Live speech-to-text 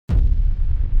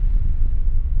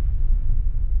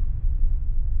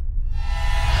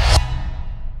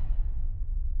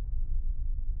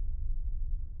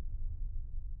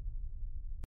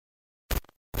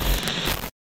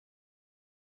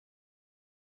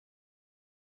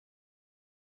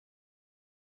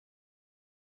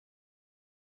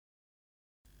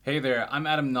Hey there, I'm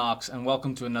Adam Knox, and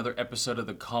welcome to another episode of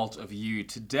The Cult of You.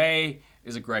 Today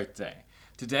is a great day.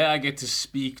 Today I get to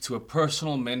speak to a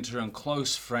personal mentor and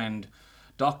close friend,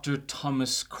 Dr.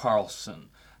 Thomas Karlsson.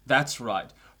 That's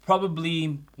right,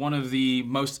 probably one of the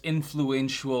most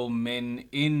influential men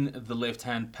in the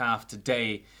left-hand path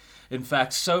today. In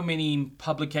fact, so many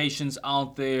publications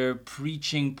out there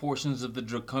preaching portions of the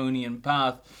draconian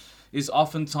path is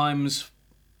oftentimes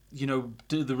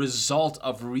the result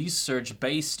of research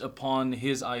based upon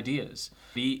his ideas.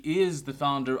 He is the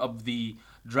founder of the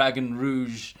Dragon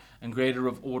Rouge and creator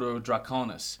of Ordo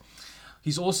Draconis.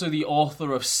 He's also the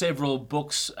author of several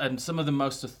books and some of the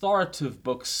most authoritative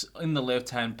books in the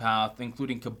left-hand path,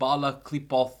 including Kabbalah,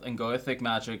 Qliphoth, and Goethic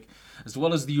magic, as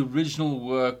well as the original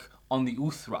work on the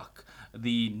Uthrak,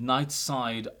 the night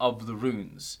side of the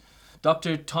runes.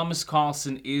 Dr. Thomas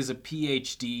Karlsson is a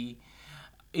PhD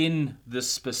in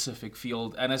this specific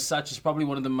field, and as such is probably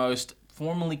one of the most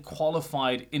formally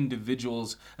qualified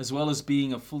individuals, as well as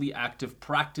being a fully active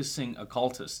practicing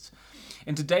occultist.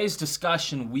 In today's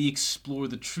discussion, we explore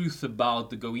the truth about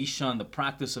the Goetia and the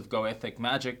practice of Goethic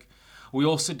magic. We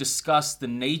also discuss the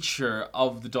nature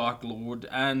of the Dark Lord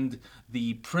and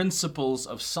the principles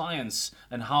of science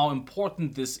and how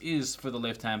important this is for the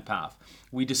left-hand path.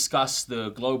 We discuss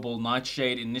the Global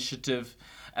Nightshade Initiative,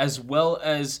 as well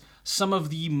as some of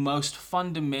the most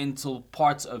fundamental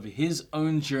parts of his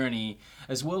own journey,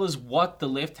 as well as what the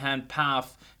left-hand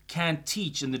path can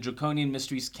teach and the Draconian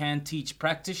Mysteries can teach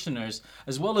practitioners,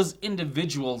 as well as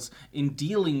individuals in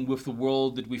dealing with the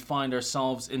world that we find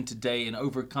ourselves in today and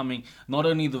overcoming not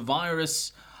only the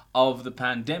virus of the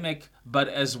pandemic, but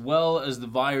as well as the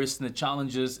virus and the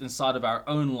challenges inside of our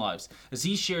own lives. As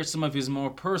he shares some of his more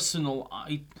personal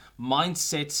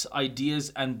mindsets,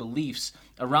 ideas, and beliefs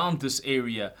around this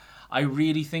area, I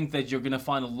really think that you're going to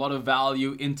find a lot of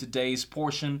value in today's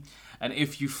portion. And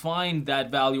if you find that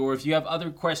value, or if you have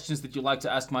other questions that you'd like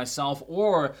to ask myself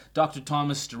or Dr.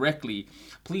 Thomas directly,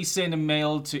 please send a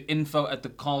mail to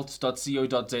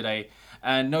info@thecult.co.za.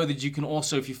 And know that you can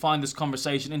also, if you find this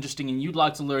conversation interesting and you'd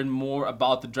like to learn more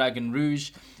about the Dragon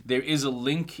Rouge, there is a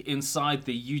link inside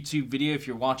the YouTube video if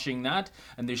you're watching that.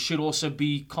 And there should also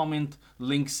be comment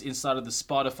links inside of the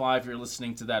Spotify if you're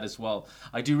listening to that as well.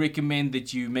 I do recommend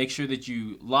that you make sure that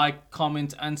you like,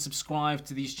 comment, and subscribe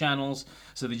to these channels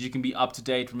so that you can be up to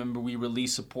date. Remember, we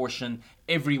release a portion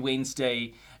every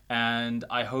Wednesday. And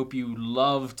I hope you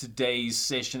love today's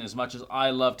session as much as I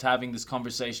loved having this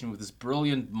conversation with this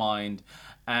brilliant mind.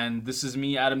 And this is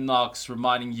me, Adam Knox,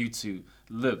 reminding you to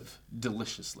live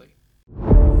deliciously.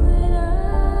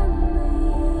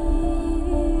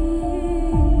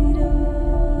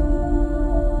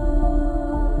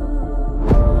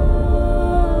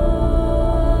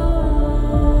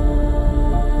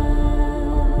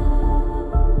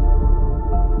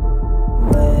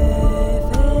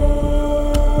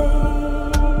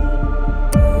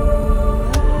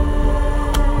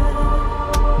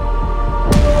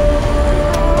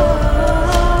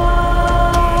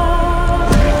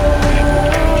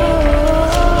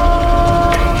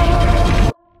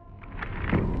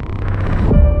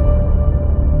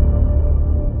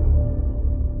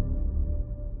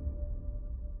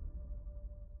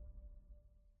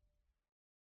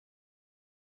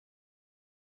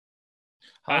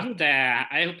 But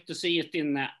I hope to see it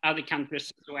in other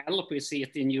countries as well. We see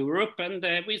it in Europe, and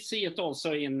we see it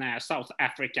also in South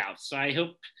Africa. So I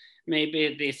hope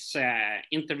maybe this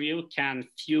interview can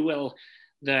fuel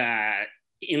the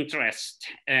interest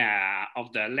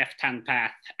of the left-hand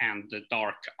path and the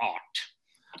dark art.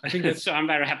 I think so I'm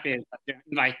very happy that you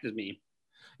invited me.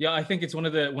 Yeah, I think it's one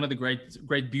of the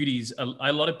great beauties.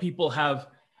 A lot of people have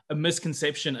a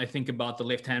misconception, I think, about the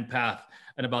left-hand path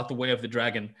and about the way of the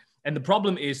dragon. And the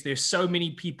problem is there's so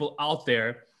many people out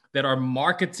there that are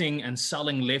marketing and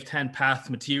selling left-hand path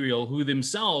material who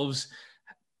themselves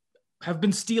have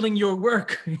been stealing your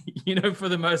work, for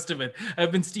the most of it.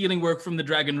 Have been stealing work from the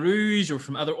Dragon Rouge or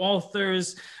from other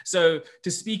authors. So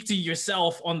to speak to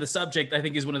yourself on the subject, I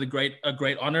think is a great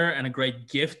honor and a great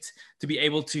gift to be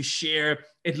able to share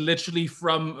it literally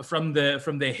from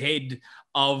the head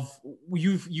of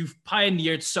you've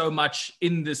pioneered so much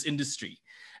in this industry.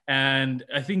 And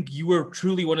I think you were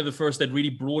truly one of the first that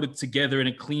really brought it together in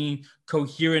a clean,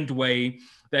 coherent way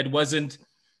that wasn't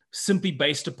simply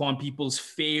based upon people's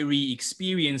fairy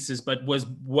experiences, but was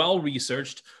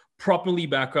well-researched, properly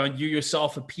background. You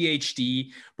yourself, a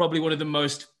PhD, probably one of the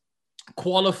most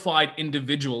qualified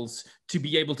individuals to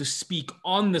be able to speak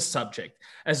on the subject,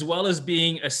 as well as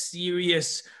being a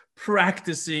serious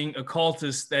practicing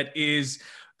occultist that is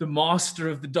the master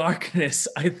of the darkness,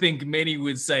 I think many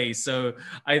would say. So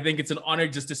I think it's an honor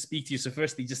just to speak to you. So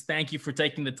firstly, just thank you for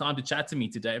taking the time to chat to me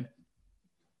today.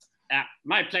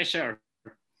 My pleasure.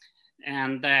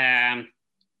 And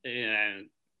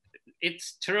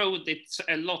it's true, it's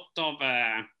a lot of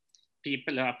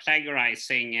people who are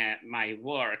plagiarizing my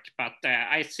work, but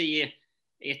I see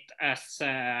it as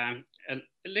a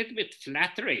little bit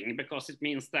flattering, because it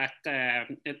means that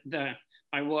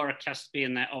my work has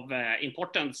been of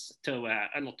importance to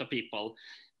a lot of people.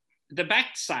 The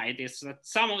backside is that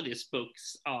some of these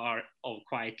books are of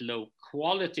quite low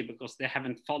quality because they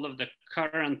haven't followed the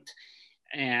current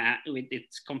with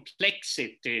its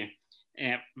complexity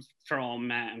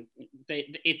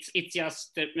it's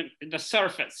just the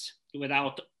surface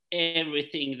without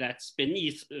everything that's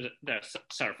beneath the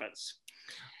surface.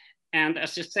 And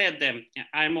as you said,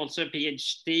 I'm also a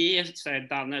PhD, so I've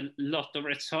done a lot of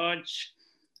research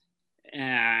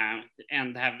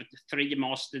and have 3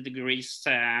 master degrees,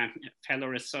 fellow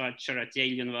researcher at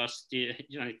Yale University,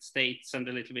 United States, and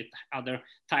a little bit other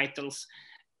titles,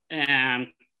 and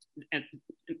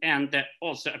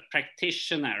also a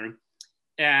practitioner.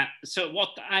 So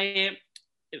what I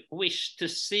wish to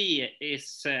see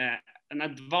is an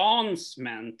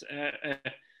advancement,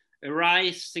 a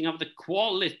rising of the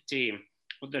quality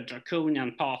of the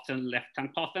draconian path and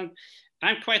left-hand path. And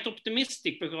I'm quite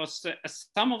optimistic because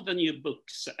some of the new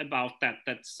books about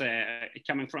that's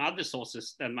coming from other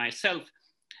sources than myself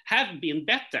have been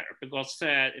better, because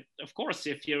of course,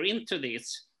 if you're into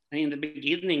this, in the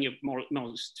beginning you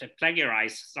most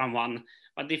plagiarize someone,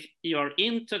 but if you're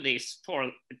into this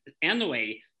for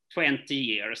anyway 20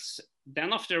 years,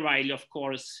 then after a while you of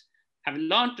course have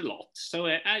learned a lot. So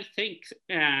I think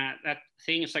that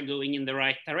things are going in the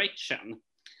right direction.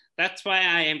 That's why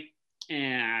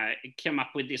I came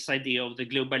up with this idea of the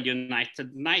Global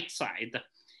United Night Side.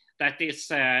 That is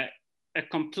a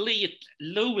complete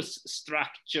loose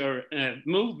structure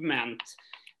movement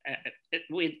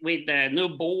with no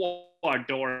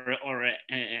board or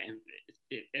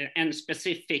and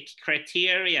specific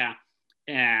criteria,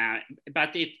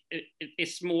 but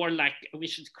it's more like we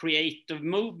should create a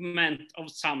movement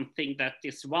of something that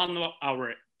is one of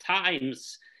our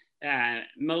time's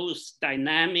most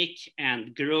dynamic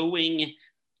and growing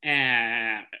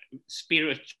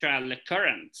spiritual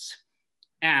currents,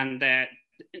 and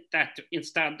that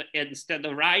instead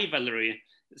of rivalry,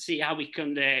 see how we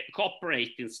can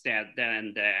cooperate instead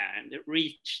and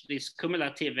reach these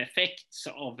cumulative effects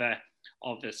of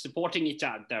supporting each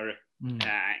other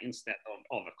instead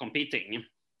of competing.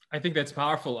 I think that's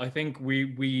powerful. I think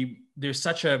there's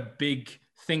such a big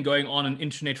thing going on in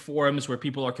internet forums where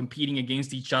people are competing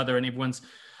against each other, and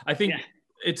I think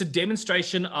it's a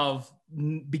demonstration of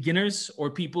beginners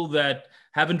or people that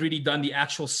haven't really done the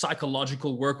actual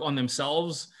psychological work on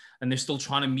themselves, and they're still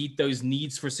trying to meet those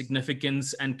needs for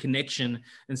significance and connection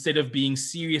instead of being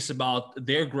serious about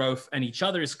their growth and each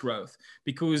other's growth.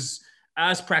 Because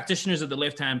as practitioners of the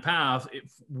left-hand path,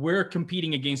 if we're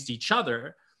competing against each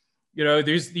other,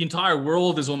 there's the entire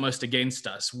world is almost against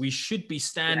us. We should be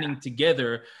standing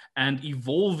together and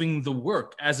evolving the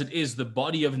work as it is, the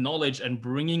body of knowledge, and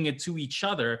bringing it to each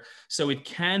other so it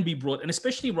can be brought. And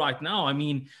especially right now, I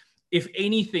mean, if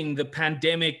anything, the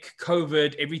pandemic,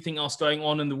 COVID, everything else going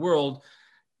on in the world,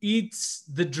 it's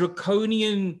the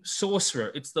draconian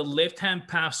sorcerer. It's the left-hand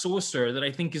path sorcerer that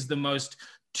I think is the most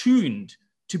tuned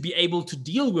to be able to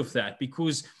deal with that,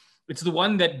 because it's the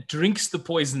one that drinks the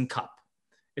poison cup.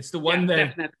 It's the one that...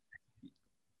 Definitely.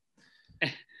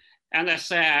 And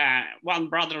as one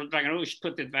brother of Dragon Rouge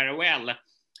put it very well,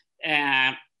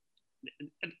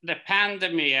 the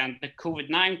pandemic and the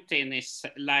COVID-19 is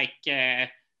like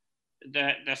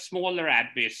the smaller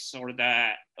abyss or the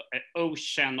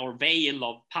ocean or veil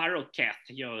of Paroquet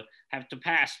you have to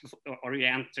pass or you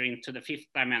enter into the 5th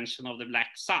dimension of the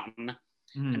black sun.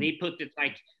 And he put it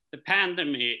like the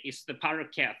pandemic is the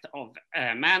Paroquet of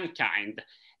mankind,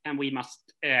 and we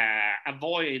must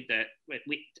avoid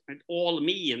with all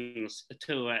means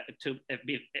to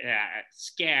be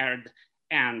scared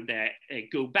and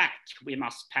go back. We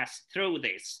must pass through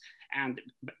this, and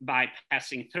by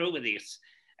passing through this,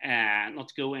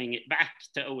 not going back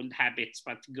to old habits,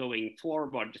 but going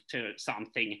forward to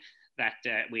something that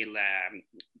will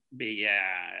be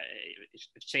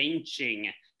changing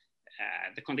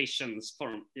the conditions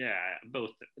for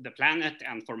both the planet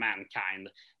and for mankind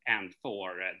and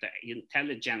for the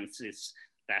intelligences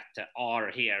that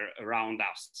are here around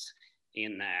us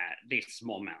in this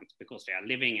moment, because we are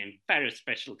living in very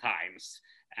special times.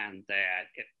 And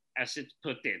as it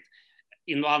put it,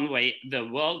 in one way, the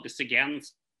world is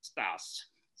against us.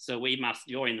 So we must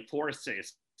join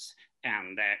forces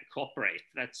and cooperate.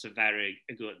 That's a very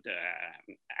good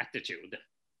attitude.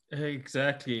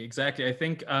 Exactly. I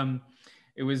think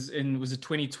it was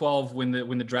 2012 when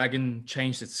the dragon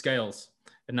changed its scales,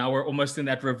 and now we're almost in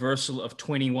that reversal of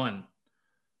 21.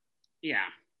 Yeah.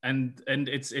 And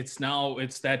it's now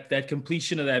that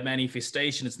completion of that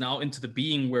manifestation. It's now into the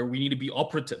being where we need to be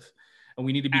operative and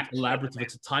we need to be collaborative.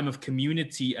 It's a time of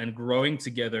community and growing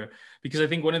together, because I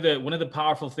think one of the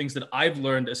powerful things that I've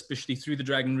learned, especially through the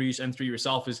Dragon Reach and through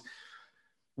yourself, is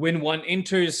when one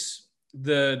enters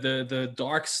the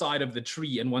dark side of the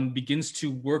tree and one begins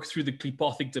to work through the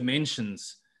Klipothic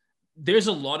dimensions, there's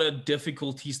a lot of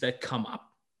difficulties that come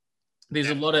up. There's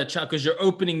a lot of because you're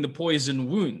opening the poison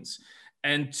wounds,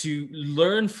 and to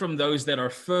learn from those that are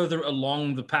further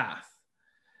along the path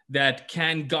that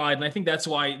can guide. And I think that's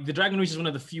why the Dragon Reach is one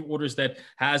of the few orders that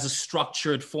has a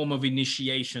structured form of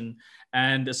initiation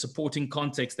and a supporting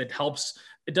context that helps.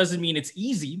 It doesn't mean it's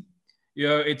easy. You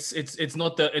know, it's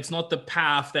not the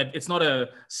path that, it's not a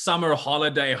summer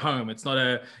holiday home. It's not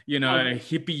a, a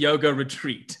hippie yoga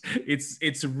retreat.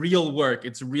 It's real work.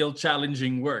 It's real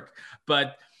challenging work.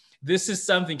 But this is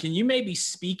something, can you maybe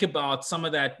speak about some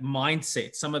of that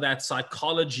mindset, some of that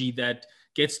psychology that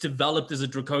gets developed as a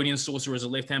draconian sorcerer, as a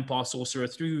left-hand path sorcerer,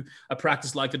 through a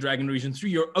practice like the Dragon Region, through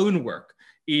your own work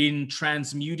in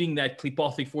transmuting that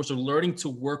Klipothic force, or learning to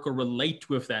work or relate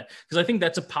with that? Because I think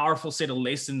that's a powerful set of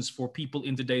lessons for people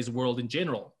in today's world in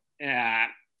general.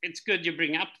 It's good you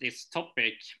bring up this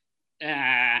topic.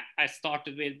 I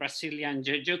started with Brazilian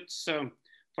Jiu-Jitsu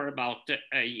for about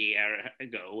a year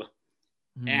ago.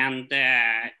 And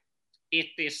it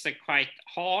is a quite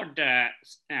hard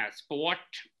sport,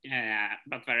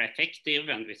 but very effective.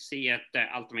 And we see at the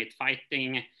Ultimate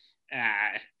Fighting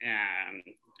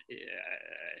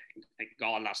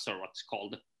galas, or what's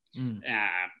called,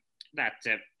 that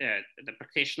the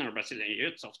practitioner of Brazilian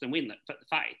Jiu-Jitsu often win the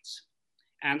fights.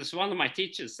 And as one of my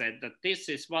teachers said, that this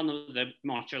is one of the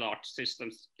martial arts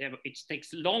systems, it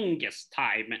takes longest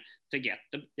time to get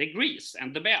the degrees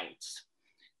and the belts.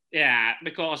 Yeah,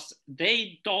 because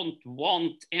they don't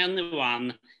want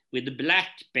anyone with a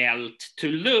black belt to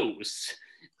lose.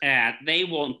 They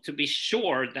want to be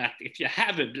sure that if you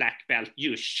have a black belt,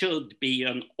 you should be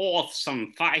an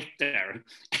awesome fighter.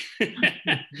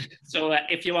 So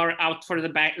if you are out for the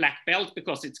black belt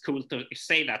because it's cool to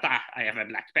say that I have a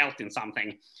black belt in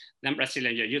something, then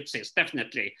Brazilian Jiu-Jitsu is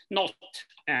definitely not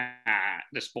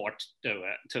the sport to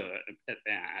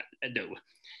do.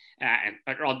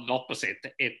 But rather the opposite,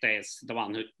 it is the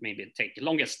one who maybe take the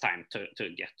longest time to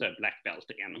get a black belt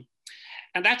in.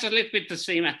 And that's a little bit the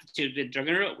same attitude with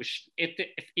Dragon Rouge. If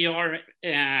you're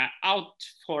out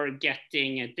for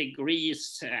getting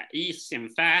degrees easy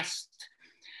and fast,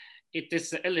 it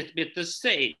is a little bit the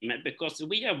same, because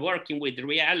we are working with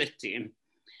reality.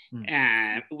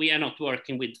 We are not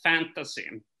working with fantasy.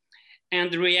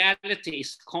 And reality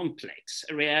is complex.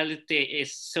 Reality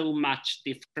is so much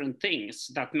different things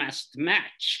that must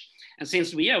match. And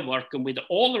since we are working with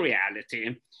all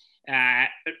reality,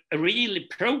 really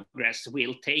progress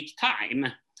will take time,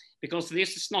 because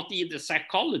this is not either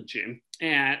psychology,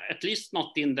 at least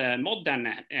not in the modern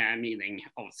meaning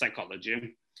of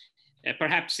psychology,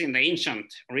 perhaps in the ancient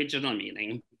original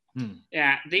meaning.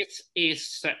 This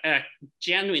is a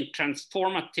genuine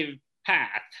transformative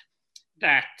path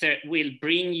that will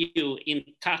bring you in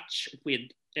touch with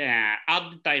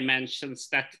other dimensions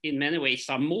that in many ways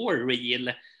are more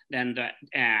real than the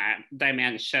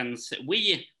dimensions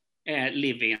we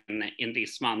live in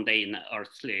this mundane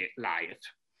earthly life.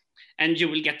 And you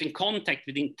will get in contact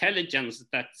with intelligence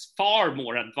that's far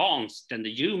more advanced than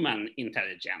the human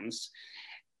intelligence.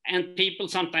 And people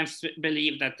sometimes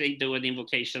believe that they do an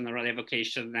invocation or an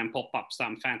evocation and pop up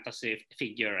some fantasy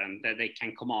figure and that they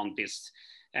can command this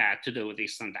to do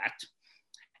this and that.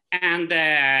 And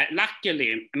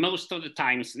luckily, most of the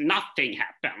times nothing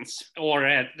happens,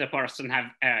 or the person have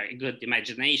a good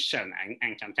imagination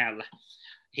and can tell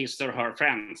his or her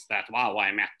friends that, wow,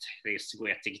 I met this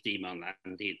Goetic demon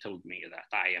and he told me that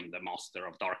I am the master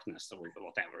of darkness or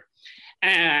whatever.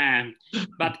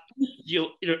 But you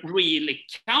really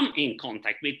come in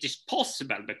contact, which is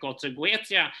possible because the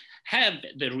Goetia have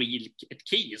the real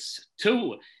keys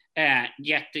to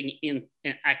getting in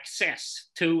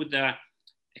access to the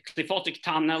Klipothic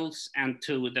tunnels and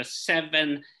to the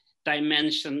 7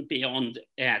 dimension beyond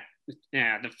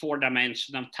the 4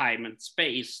 dimension of time and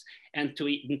space, and to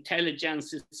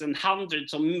intelligences and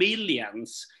hundreds of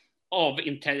millions of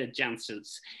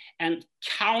intelligences and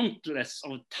countless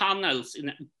of tunnels in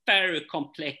a very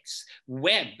complex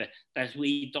web that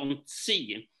we don't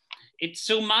see. it's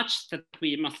so much that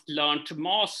we must learn to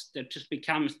master to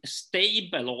become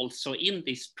stable also in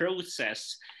this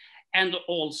process, and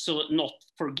also not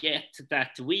forget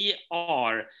that we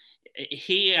are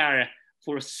here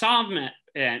for some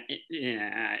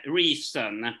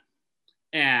reason,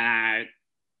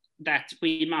 that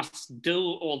we must do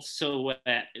also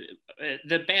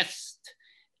the best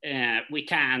we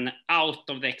can out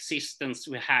of the existence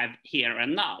we have here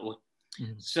and now.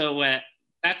 Mm-hmm. So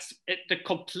that's the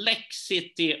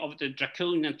complexity of the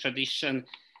draconian tradition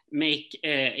make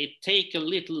it take a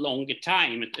little longer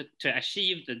time to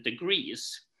achieve the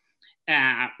degrees,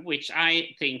 which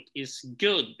I think is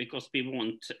good, because we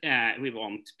want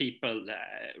people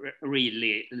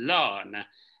really learn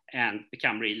and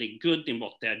become really good in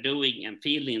what they're doing, and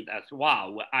feeling that,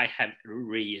 wow, I have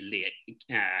really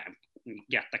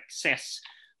got access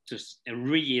to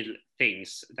real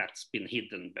things that's been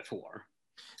hidden before.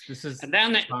 And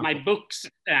then my books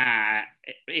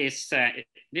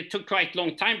it took quite a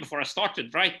long time before I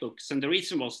started to write books, and the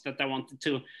reason was that I wanted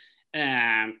to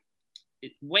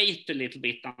wait a little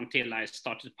bit until I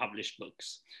started to publish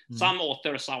books. Mm. Some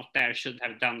authors out there should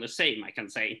have done the same, I can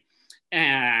say.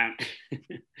 They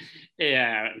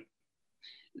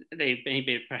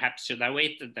maybe perhaps should have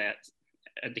waited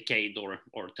a decade or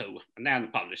two and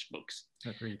then publish books.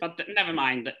 Agreed. But never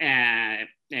mind.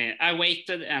 I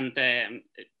waited, and then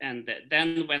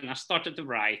when I started to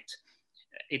write,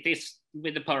 it is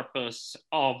with the purpose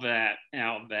of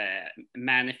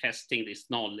manifesting this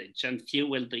knowledge and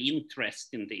fuel the interest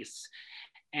in this,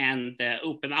 and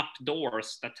open up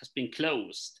doors that has been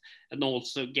closed, and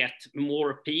also get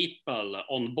more people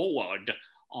on board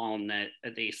on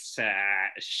this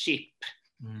ship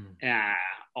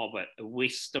of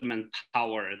wisdom and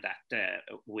power that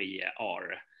we are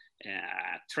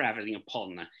traveling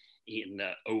upon in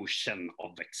the ocean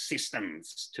of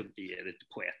existence, to be a little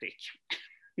poetic.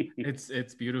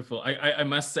 It's beautiful. I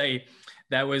must say,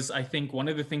 that was, I think, one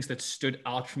of the things that stood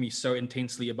out for me so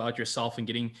intensely about yourself,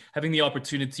 and having the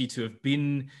opportunity to have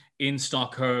been in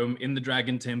Stockholm, in the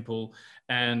Dragon Temple,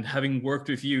 and having worked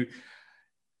with you.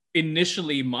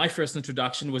 Initially, my first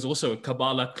introduction was also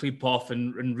Kabbalah Klipov,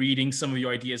 and reading some of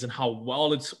your ideas and how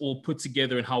well it's all put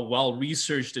together and how well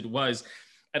researched it was.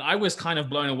 And I was kind of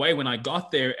blown away when I got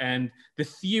there, and the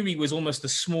theory was almost the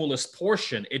smallest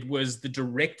portion. It was the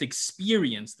direct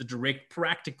experience, the direct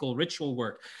practical ritual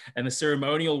work, and the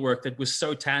ceremonial work that was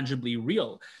so tangibly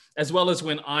real, as well as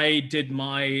when I did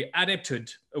my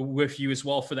adepthood with you as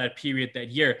well for that period that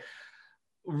year.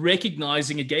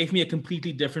 Recognizing it gave me a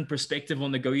completely different perspective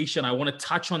on the Goetia. And I want to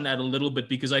touch on that a little bit,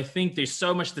 because I think there's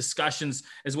so much discussions,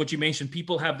 as what you mentioned,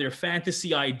 people have their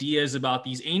fantasy ideas about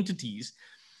these entities.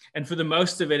 And for the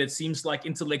most of it, it seems like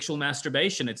intellectual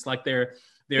masturbation. It's like they're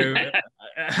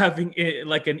having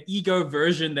like an ego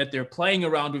version that they're playing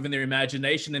around with in their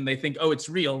imagination, and they think, oh, it's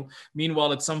real.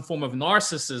 Meanwhile, it's some form of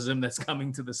narcissism that's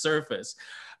coming to the surface.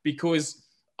 Because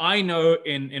I know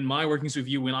in my workings with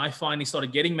you, when I finally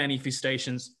started getting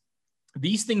manifestations,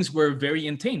 these things were very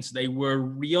intense. They were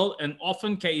real, and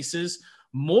often cases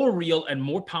more real and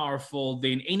more powerful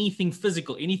than anything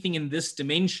physical, anything in this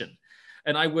dimension.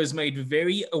 And I was made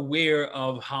very aware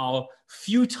of how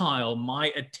futile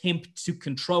my attempt to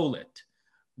control it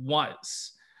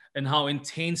was, and how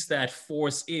intense that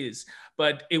force is.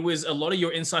 But it was a lot of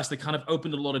your insights that kind of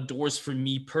opened a lot of doors for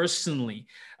me personally.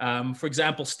 For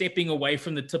example, stepping away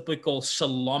from the typical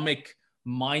Shalomic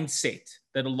mindset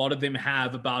that a lot of them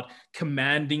have about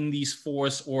commanding these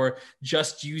force, or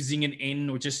just using an N,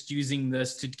 or just using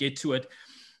this to get to it.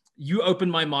 You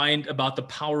opened my mind about the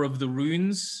power of the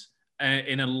runes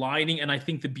in aligning. And I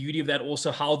think the beauty of that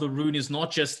also, how the rune is not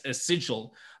just a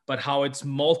sigil, but how it's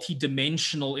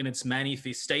multi-dimensional in its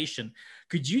manifestation.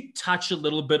 Could you touch a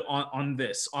little bit on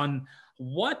this, on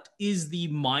what is the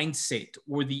mindset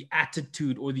or the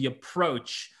attitude or the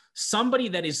approach somebody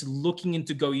that is looking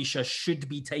into Goetia should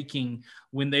be taking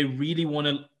when they really want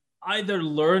to either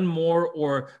learn more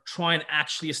or try and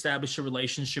actually establish a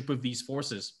relationship with these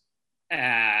forces?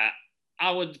 I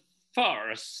would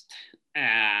first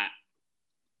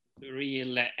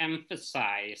really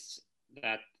emphasize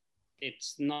that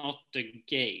it's not a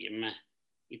game,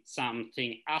 it's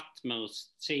something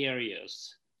utmost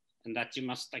serious, and that you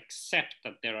must accept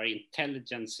that there are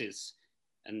intelligences,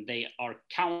 and they are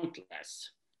countless,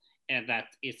 and that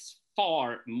it's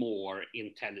far more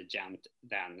intelligent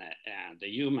than the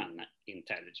human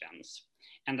intelligence,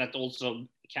 and that also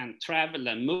can travel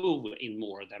and move in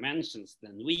more dimensions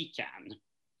than we can.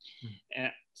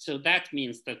 So that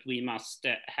means that we must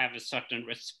have a certain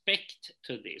respect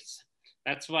to this.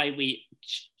 That's why we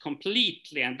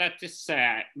completely, and that is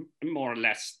more or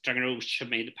less Dragosha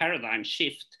made a paradigm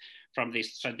shift from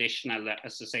this traditional,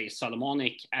 as I say,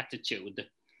 Solomonic attitude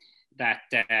that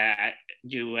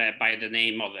you, by the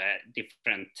name of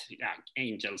different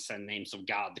angels and names of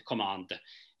God, command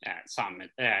some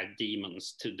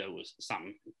demons to do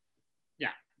some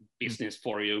business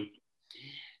for you.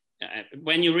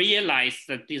 When you realize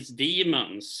that these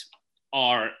demons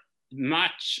are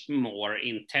much more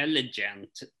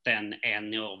intelligent than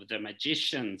any of the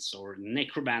magicians or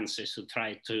necromancers who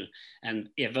try to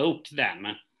evoke them,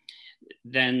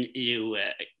 then you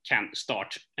can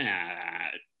start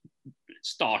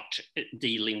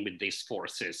dealing with these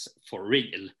forces for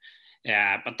real.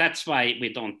 But that's why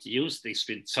we don't use this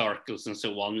with circles and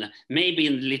so on. Maybe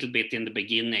a little bit in the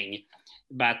beginning,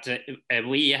 but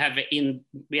we have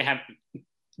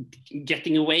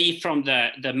getting away from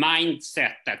the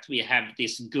mindset that we have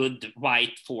these good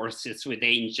white forces with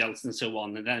angels and so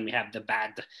on, and then we have the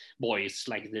bad boys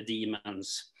like the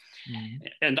demons.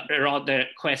 And rather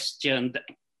questioned,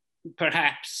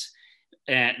 perhaps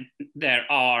there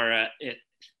are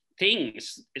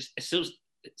things so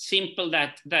simple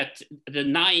that the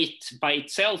night by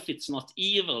itself it's not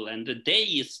evil and the day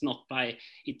is not by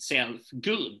itself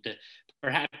good.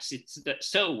 Perhaps it's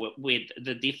so with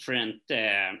the different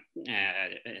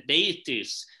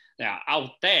deities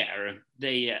out there.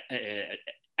 They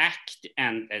act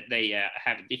and they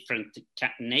have different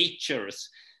natures,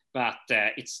 but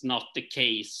it's not the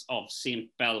case of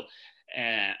simple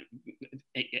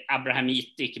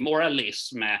Abrahamitic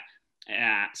moralism.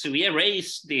 So we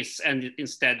erased this and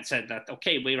instead said that,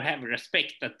 okay, we have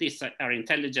respect that these are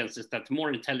intelligences that are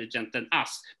more intelligent than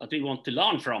us, but we want to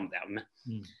learn from them.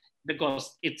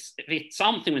 Because it's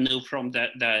something we know from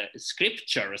the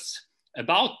scriptures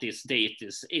about these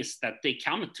deities is that they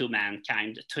come to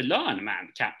mankind to learn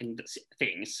mankind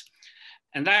things.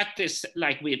 And that is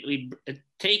like we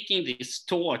taking this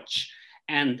torch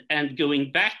and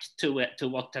going back to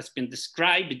what has been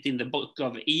described in the book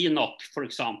of Enoch, for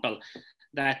example,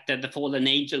 that the fallen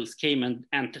angels came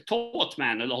and taught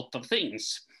man a lot of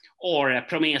things, or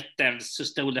Prometheus who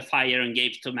stole the fire and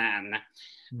gave to man.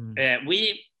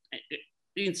 We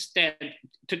instead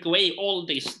took away all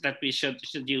this, that we should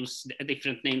use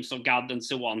different names of God and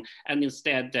so on, and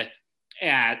instead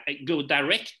go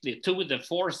directly to the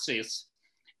forces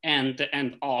and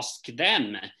ask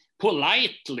them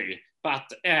politely, but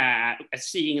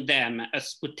seeing them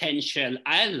as potential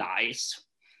allies.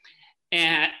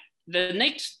 The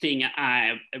next thing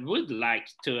I would like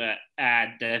to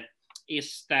add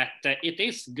is that it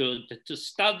is good to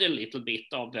study a little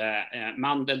bit of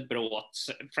Mandelbrot's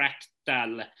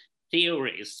fractal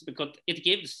theories, because it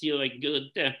gives you a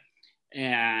good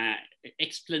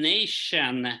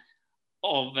explanation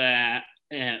of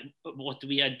what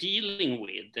we are dealing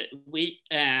with.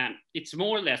 It's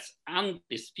more or less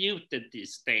undisputed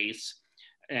these days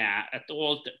at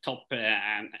all the top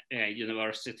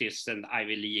universities and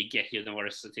Ivy League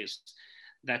universities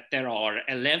that there are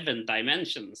 11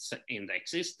 dimensions in the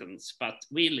existence, but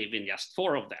we live in just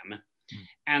 4 of them.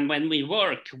 And when we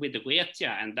work with the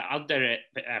Goetia and the other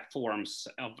forms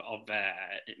of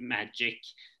magic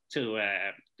to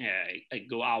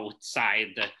go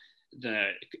outside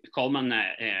the common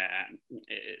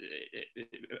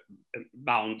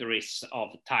boundaries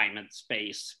of time and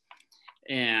space,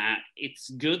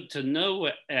 it's good to know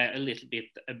a little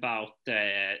bit about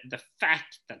the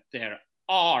fact that there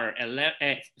are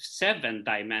 7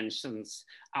 dimensions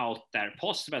out there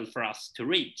possible for us to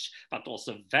reach, but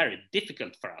also very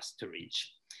difficult for us to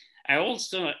reach. I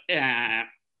also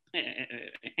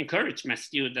encourage my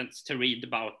students to read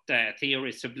about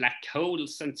theories of black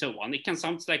holes and so on. It can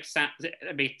sound like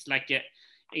a bit like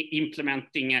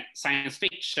implementing science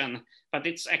fiction, but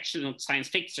it's actually not science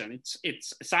fiction,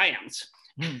 it's science.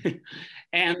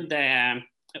 And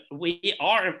we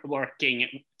are working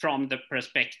from the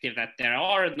perspective that there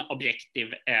are an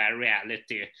objective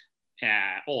reality,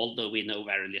 although we know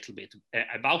very little bit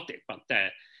about it, but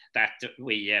that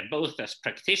we both as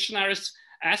practitioners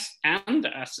and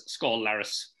as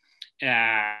scholars,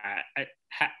 the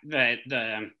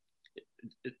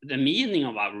meaning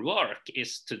of our work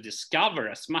is to discover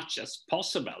as much as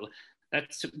possible.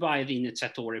 That's why the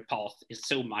initiatory path is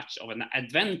so much of an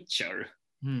adventure.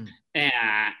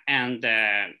 And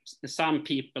some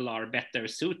people are better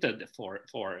suited for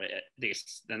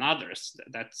this than others.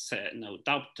 That's no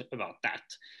doubt about that,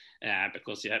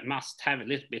 because you must have a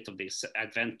little bit of this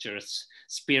adventurous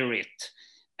spirit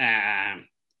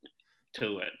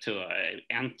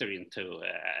enter into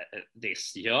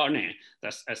this journey.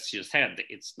 As you said,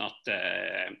 it's not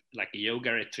like a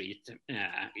yoga retreat,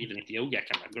 even if yoga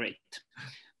can be great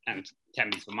and can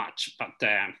be so much, but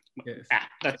Yes.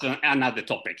 that's another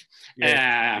topic.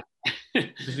 Yes.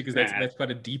 Just because that's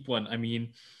quite a deep one. I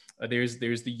mean, there's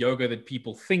the yoga that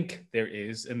people think there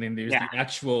is, and then there's the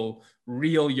actual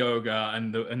real yoga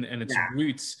and its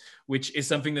roots, which is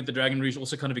something that the Dragon Rouge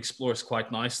also kind of explores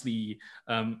quite nicely,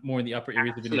 more in the upper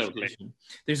areas of initiation.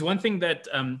 There's one thing that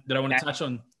I want to touch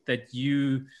on that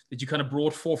you kind of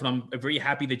brought forth, and I'm very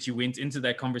happy that you went into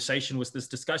that conversation, was this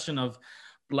discussion of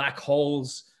black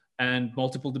holes and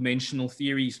multiple dimensional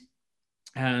theories.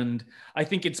 And I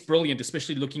think it's brilliant,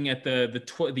 especially looking at the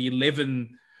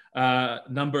 11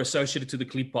 number associated to the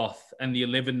Klipoth and the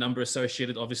 11 number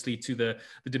associated, obviously, to the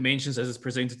dimensions as it's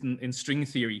presented in string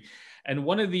theory. And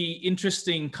one of the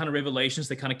interesting kind of revelations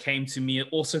that kind of came to me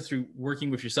also through working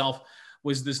with yourself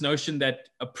was this notion that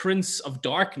a prince of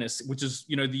darkness, which is,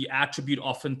 the attribute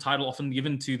title often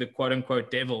given to the quote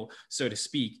unquote devil, so to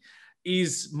speak,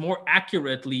 is more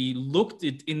accurately looked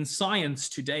at in science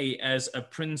today as a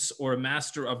prince or a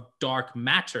master of dark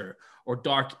matter or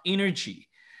dark energy.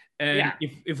 And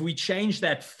if we change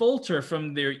that filter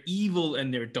from their evil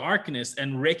and their darkness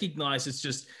and recognize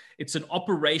it's an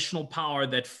operational power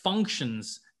that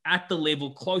functions at the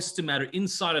level close to matter,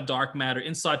 inside of dark matter,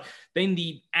 then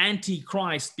the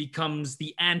antichrist becomes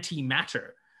the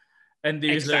antimatter. And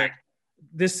there's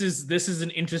this is an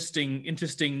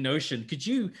interesting notion. Could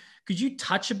you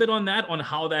touch a bit on that, on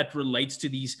how that relates to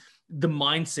the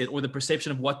mindset or the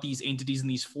perception of what these entities and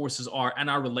these forces are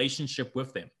and our relationship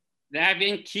with them? There have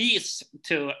been keys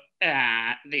to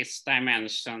these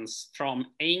dimensions from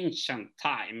ancient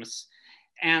times,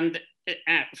 and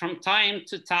from time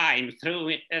to time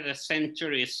through the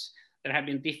centuries, there have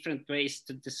been different ways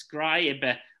to describe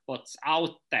what's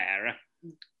out there.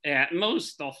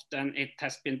 Most often it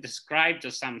has been described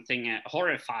as something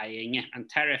horrifying and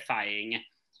terrifying.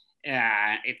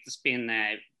 It's been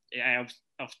I have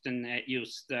often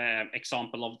used the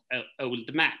example of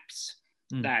old maps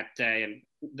that the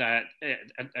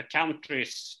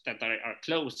countries that are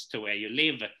close to where you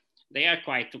live, they are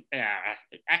quite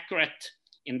accurate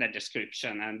in the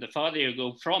description, and the further you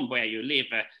go from where you live,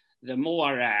 the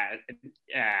more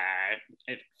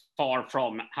far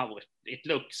from how it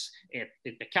looks it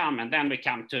become. And then we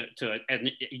come to a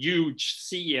huge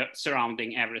sea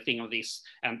surrounding everything of this,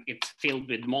 and it's filled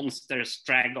with monsters,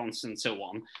 dragons, and so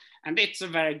on. And it's a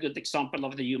very good example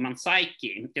of the human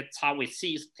psyche. It's how we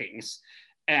see things.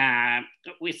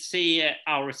 We see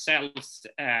ourselves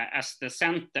as the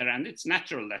center, and it's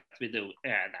natural that we do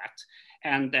that.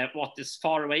 And what is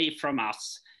far away from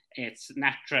us, it's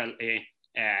naturally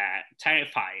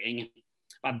terrifying.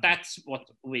 But that's what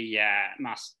we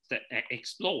must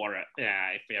explore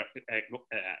if we're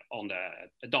on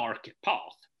the dark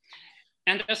path.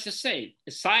 And as I say,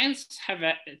 science have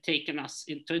taken us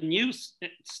into a new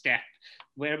step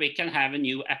where we can have a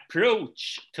new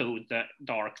approach to the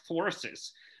dark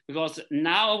forces. Because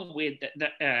now with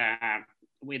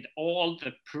all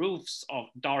the proofs of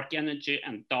dark energy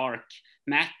and dark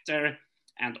matter,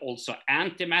 and also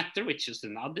antimatter, which is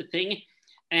another thing,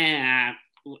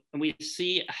 we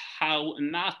see how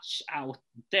much out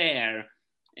there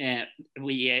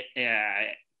we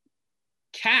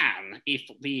can, if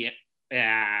we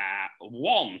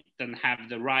want and have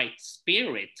the right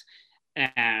spirit,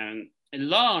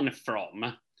 learn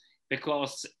from,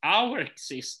 because our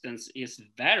existence is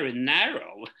very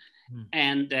narrow.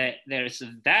 And there is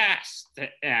a vast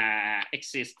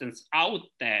existence out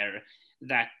there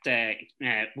that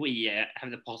we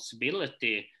have the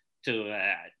possibility to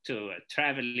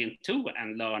travel into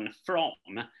and learn from.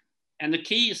 And the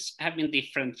keys have been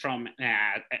different from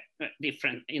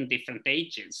in different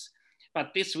ages.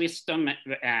 But this wisdom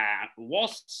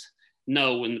was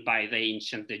known by the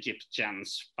ancient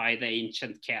Egyptians, by the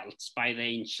ancient Celts, by the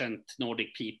ancient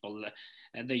Nordic people,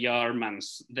 the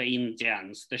Germans, the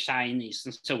Indians, the Chinese,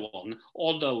 and so on,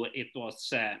 although it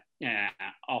was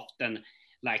often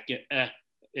like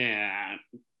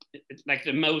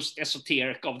the most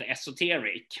esoteric of the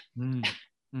esoteric.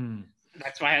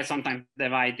 That's why I sometimes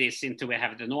divide this into, we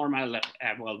have the normal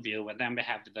worldview, and then we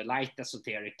have the light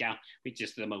esoterica, which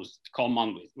is the most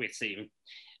common we see.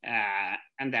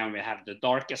 And then we have the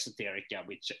dark esoterica,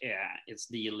 which is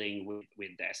dealing with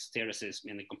the esotericism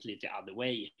in a completely other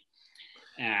way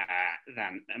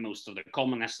than most of the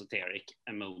common esoteric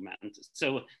movement.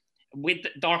 So with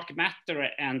dark matter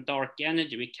and dark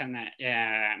energy, we can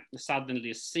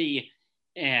suddenly see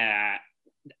where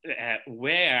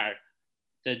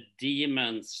the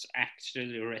demons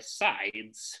actually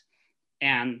resides.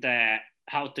 And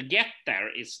how to get there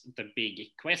is the big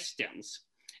questions.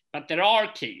 But there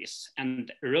are keys,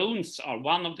 and runes are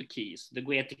one of the keys. The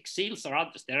Goetic seals are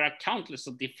others. There are countless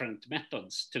of different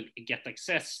methods to get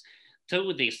access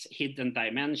to these hidden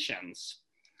dimensions.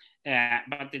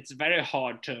 But it's very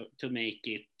hard to make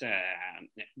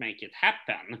it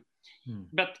happen.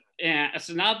 But as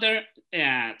another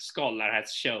scholar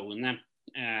has shown,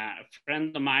 a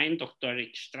friend of mine, Dr.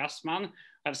 Rick Strassman,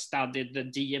 have studied the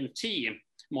DMT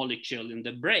molecule in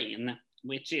the brain,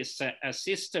 which is a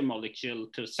sister molecule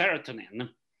to serotonin.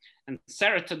 And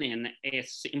serotonin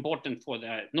is important for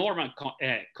the normal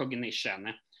cognition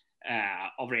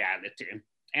of reality.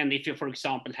 And if you, for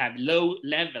example, have low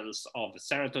levels of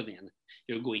serotonin,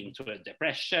 you go into a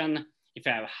depression. If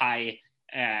you have high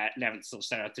levels of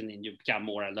serotonin, you become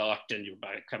more alert and you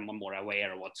become more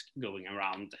aware of what's going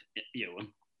around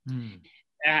you.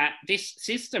 This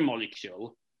sister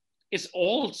molecule is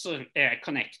also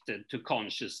connected to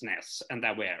consciousness and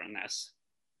awareness,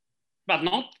 but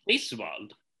not this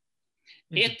world.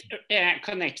 It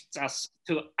connects us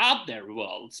to other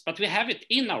worlds, but we have it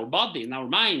in our body, in our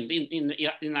mind,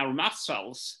 in our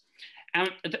muscles. And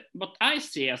what I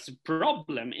see as a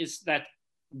problem is that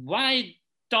why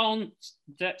don't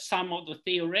some of the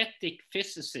theoretic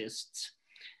physicists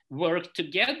work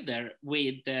together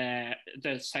with the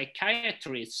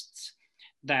psychiatrists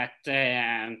that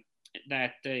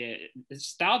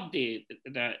study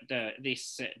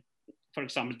this, for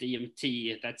example,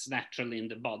 DMT that's natural in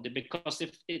the body? Because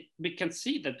if we can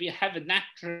see that we have a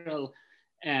natural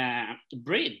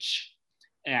bridge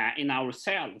in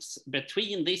ourselves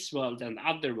between this world and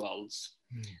other worlds,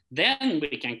 then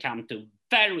we can come to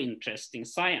very interesting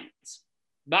science.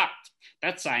 But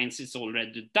that science is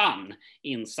already done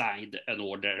inside an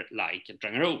order like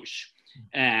Dragon Rouge,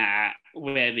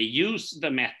 where we use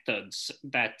the methods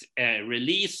that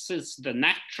releases the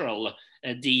natural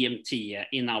DMT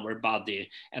in our body,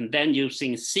 and then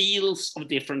using seals of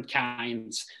different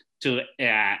kinds to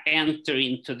enter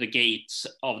into the gates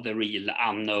of the real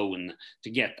unknown, to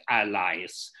get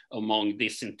allies among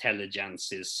these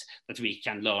intelligences that we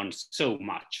can learn so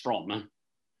much from.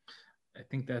 I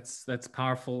think that's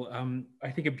powerful.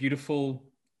 I think a beautiful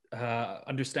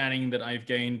understanding that I've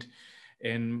gained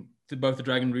in both the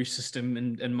Dragon Rouge system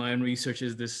and my own research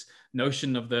is this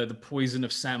notion of the poison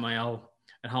of Samael,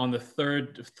 and how on the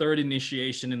third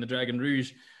initiation in the Dragon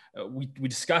Rouge, we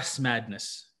discuss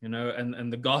madness,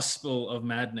 and the gospel of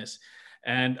madness.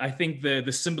 And I think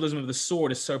the symbolism of the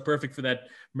sword is so perfect for that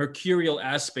mercurial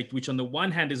aspect, which on the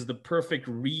one hand is the perfect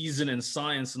reason and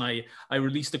science. And I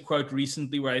released a quote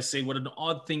recently where I say, what an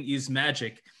odd thing is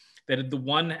magic, that on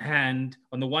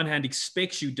the one hand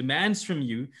expects you, demands from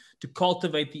you to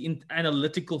cultivate the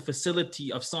analytical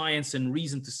facility of science and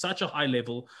reason to such a high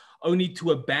level, only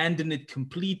to abandon it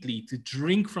completely, to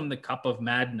drink from the cup of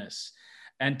madness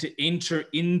and to enter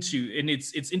into, and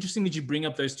it's interesting that you bring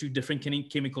up those two different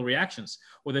chemical reactions,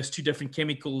 or those two different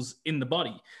chemicals in the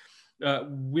body.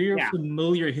 We're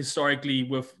familiar historically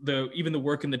with even the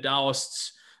work in the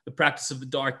Taoists, the practice of the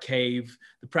dark cave,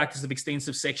 the practice of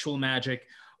extensive sexual magic.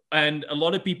 And a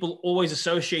lot of people always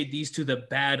associate these to the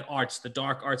bad arts, the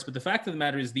dark arts. But the fact of the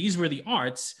matter is these were the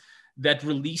arts that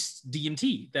released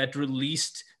DMT, that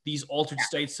released these altered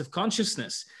states of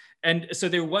consciousness. And so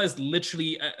there was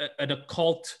literally an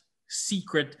occult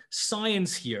secret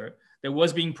science here that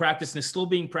was being practiced and is still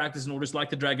being practiced in orders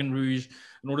like the Dragon Rouge,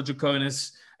 in Order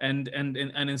Draconis, and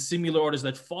in similar orders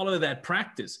that follow that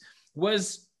practice.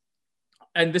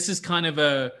 And this is kind of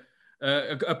a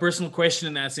personal question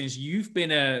in that sense. You've been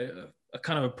a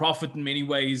kind of a prophet in many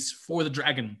ways for the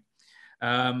dragon.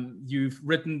 You've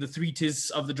written the treatise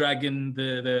of the dragon.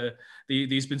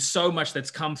 There's been so much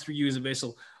that's come through you as a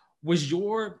vessel. Was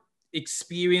your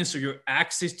experience or your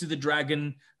access to the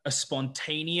dragon a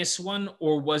spontaneous one,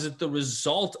 or was it the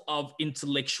result of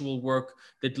intellectual work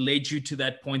that led you to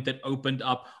that point that opened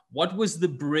up? What was the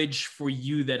bridge for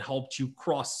you that helped you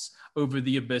cross over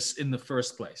the abyss in the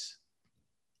first place?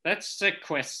 That's a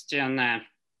question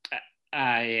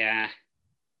I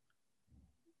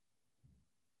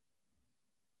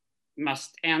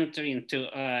must enter into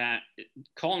a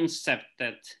concept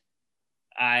that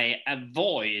I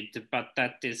avoid, but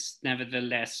that is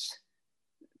nevertheless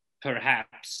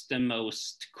perhaps the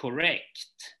most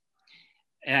correct.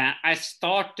 I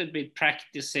started with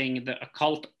practicing the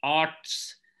occult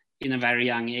arts in a very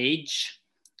young age,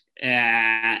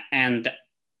 and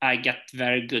I got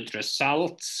very good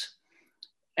results.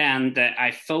 And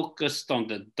I focused on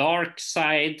the dark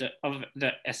side of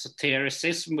the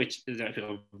esotericism, which there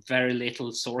were very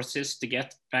little sources to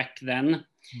get back then.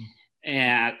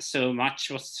 So much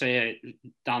was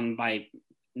done by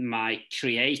my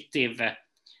creative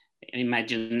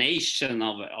imagination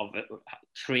of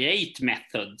create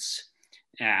methods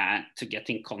to get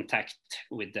in contact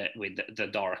with the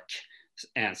dark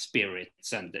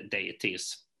spirits and the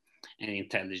deities and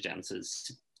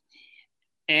intelligences.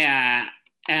 And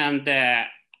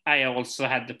I also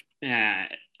had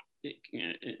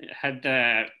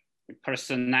the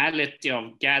personality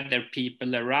of gather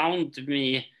people around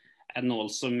me and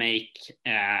also make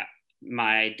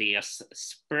my ideas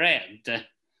spread.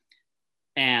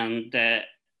 And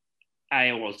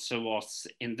I also was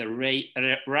in the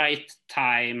right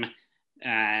time,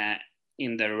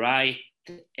 in the right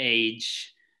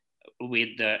age,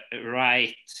 with the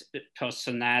right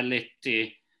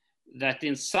personality, that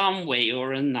in some way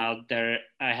or another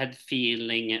I had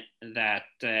feeling that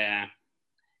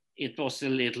it was a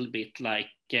little bit like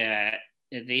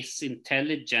this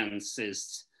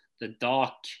intelligences, the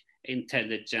dark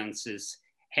intelligences,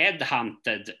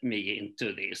 headhunted me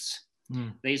into this.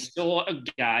 They saw a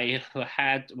guy who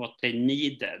had what they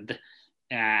needed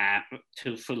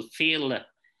to fulfill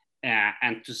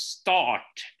and to start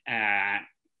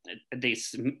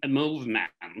this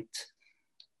movement.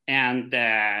 And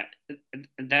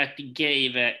that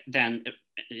gave then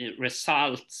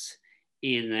results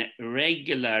in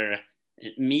regular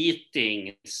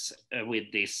meetings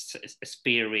with these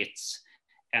spirits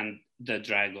and the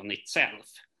dragon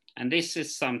itself. And this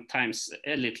is sometimes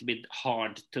a little bit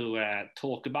hard to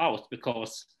talk about,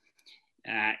 because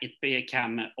it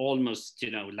became almost,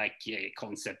 like a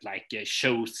concept like a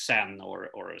chosen or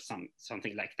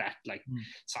something like that, like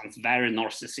sounds very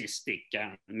narcissistic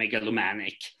and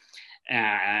megalomaniac.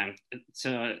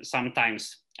 So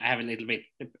sometimes I have a little bit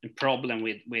problem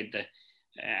with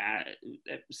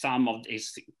some of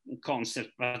these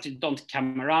concepts, but you don't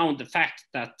come around the fact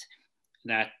that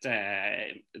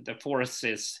the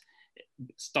forces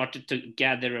started to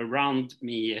gather around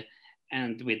me,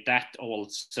 and with that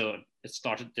also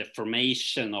started the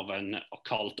formation of an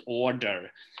occult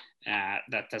order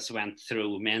that has went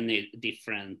through many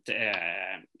different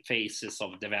phases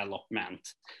of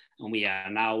development. And we are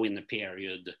now in a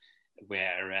period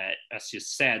where, as you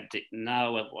said,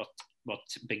 now what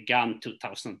began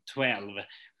 2012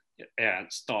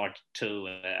 start to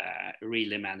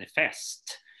really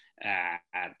manifest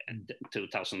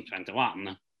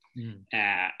 2021.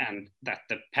 And that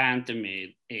the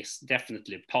pandemic is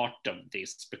definitely part of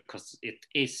this, because it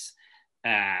is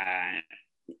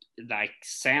like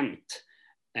sent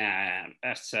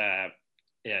as a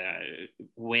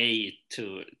way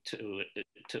to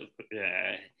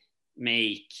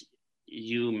make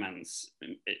humans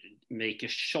make a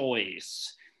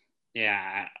choice.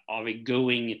 Are we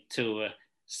going to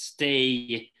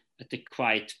stay at a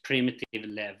quite primitive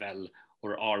level,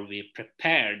 or are we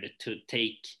prepared to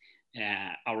take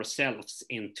ourselves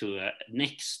into a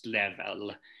next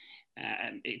level?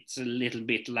 It's a little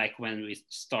bit like when we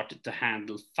started to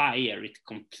handle fire, it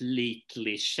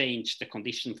completely changed the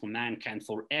condition for mankind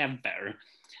forever.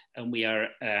 And we are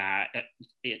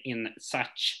in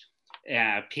such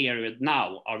a period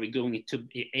now. Are we going to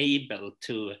be able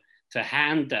to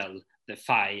handle the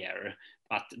fire?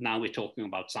 But now we're talking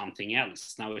about something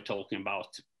else. Now we're talking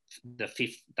about the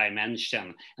fifth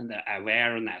dimension and the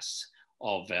awareness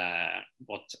of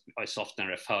what is often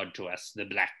referred to as the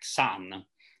black sun.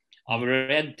 Are we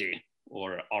ready,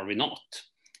 or are we not?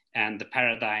 And the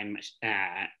paradigm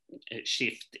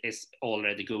shift is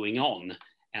already going on,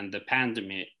 and the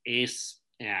pandemic is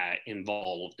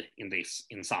involved in this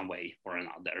in some way or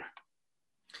another.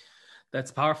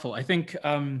 That's powerful. I think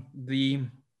the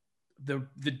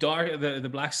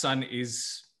black sun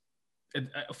is,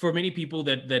 for many people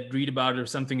that read about it or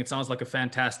something, it sounds like a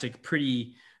fantastic,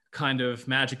 pretty kind of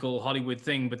magical Hollywood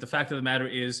thing. But the fact of the matter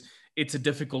is, it's a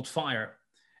difficult fire.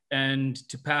 And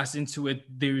to pass into it,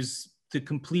 there's the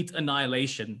complete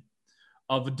annihilation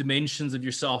of dimensions of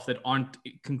yourself that aren't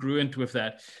congruent with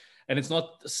that. And it's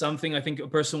not something, I think, a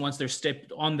person, once they're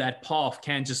stepped on that path,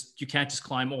 you can't just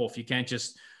climb off. You can't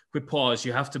just quit pause.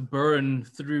 You have to burn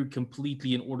through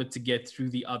completely in order to get through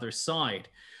the other side.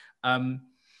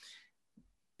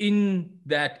 In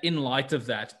light of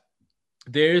that,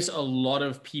 there's a lot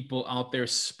of people out there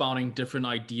spouting different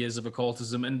ideas of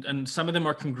occultism, and some of them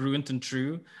are congruent and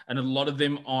true, and a lot of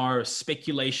them are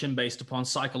speculation based upon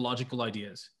psychological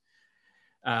ideas.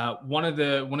 One of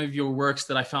your works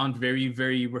that I found very,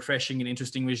 very refreshing and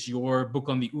interesting was your book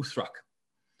on the Uthrak.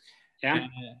 Yeah.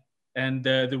 And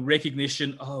the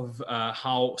recognition of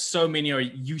how so many are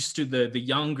used to the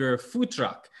younger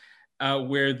Futrak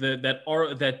where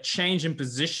that change in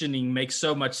positioning makes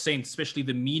so much sense, especially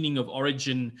the meaning of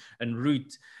origin and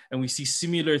root. And we see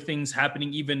similar things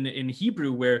happening even in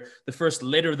Hebrew, where the first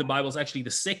letter of the Bible is actually the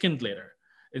second letter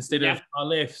instead of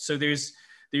Aleph. So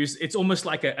it's almost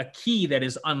like a key that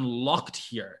is unlocked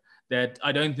here that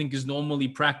I don't think is normally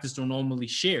practiced or normally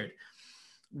shared.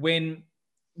 When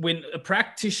a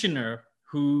practitioner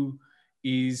who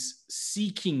is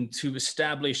seeking to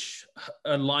establish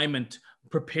alignment,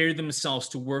 prepare themselves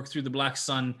to work through the black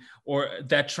sun or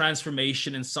that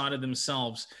transformation inside of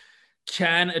themselves,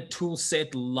 can a tool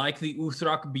set like the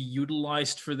Uthrak be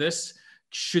utilized for this?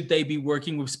 Should they be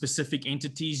working with specific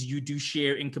entities? You do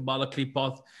share in Kabbalah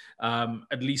Klipoth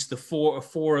at least the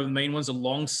four of the main ones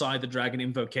alongside the dragon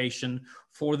invocation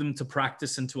for them to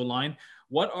practice and to align.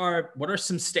 What are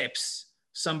some steps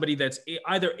somebody that's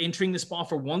either entering this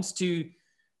path or wants to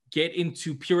get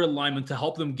into pure alignment to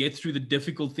help them get through the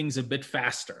difficult things a bit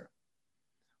faster?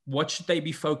 What should they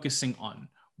be focusing on?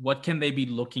 What can they be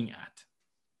looking at?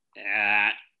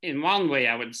 In one way,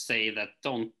 I would say that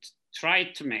don't try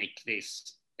to make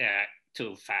this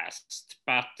too fast.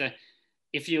 But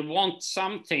if you want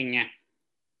something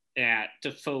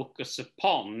to focus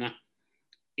upon,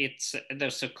 it's the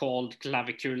so-called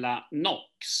clavicula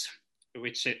nox,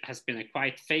 which has been a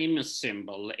quite famous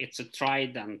symbol. It's a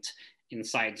trident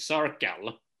inside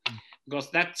circle, because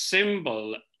that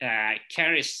symbol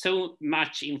carries so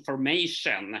much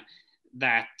information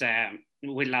that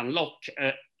will unlock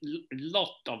a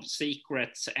lot of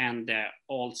secrets and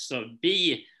also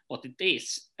be what it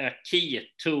is, a key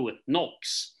to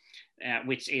Nox,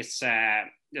 which is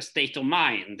the state of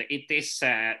mind. It is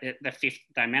the fifth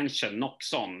dimension,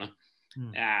 Noxon.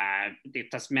 It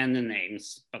has many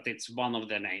names, but it's one of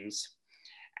the names.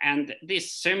 And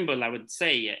this symbol, I would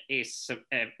say, is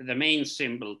the main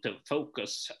symbol to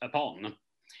focus upon.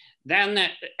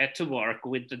 Then to work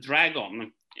with the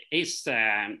dragon is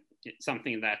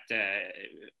something that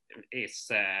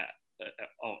is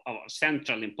of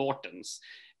central importance.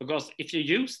 Because if you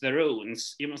use the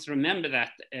runes, you must remember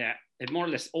that more or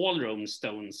less all rune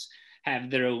stones have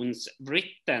the runes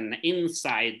written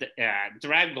inside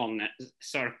dragon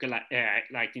circle,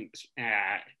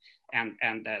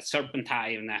 and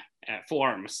serpentine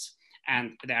forms.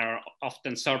 And there are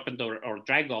often serpent or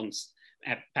dragons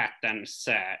patterns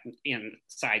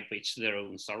inside which the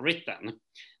runes are written.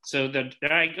 So the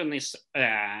dragon is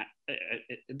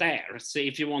there. So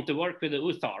if you want to work with the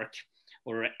Uthark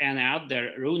or any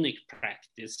other runic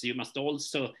practice, you must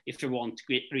also, if you want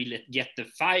to really get the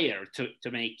fire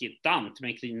to make it done, to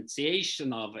make the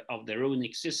initiation of the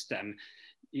runic system,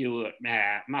 you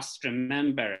must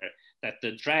remember that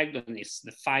the dragon is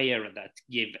the fire that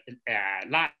give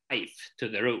life to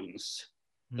the runes.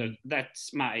 So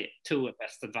that's my two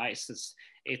best advices.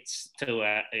 It's to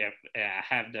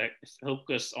have the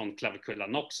focus on clavicula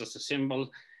nox as a symbol,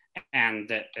 and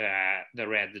the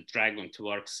red dragon, to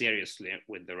work seriously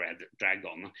with the red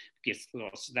dragon,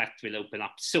 because that will open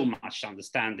up so much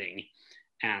understanding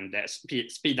and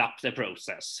speed up the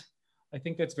process. I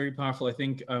think that's very powerful. I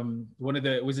think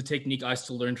it was a technique I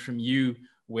still learned from you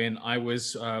when I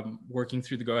was working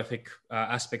through the Goethic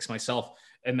aspects myself,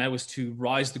 and that was to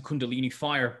rise the Kundalini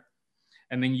fire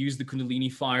and then use the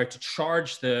Kundalini fire to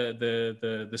charge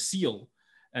the seal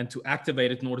and to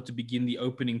activate it in order to begin the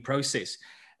opening process.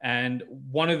 And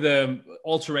one of the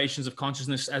alterations of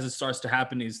consciousness as it starts to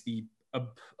happen is the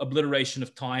obliteration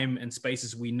of time and space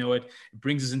as we know it. It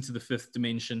brings us into the fifth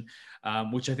dimension,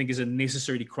 which I think is a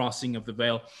necessary crossing of the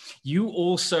veil. You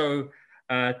also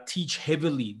teach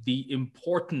heavily the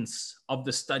importance of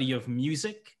the study of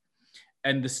music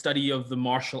and the study of the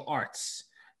martial arts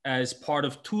as part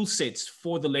of tool sets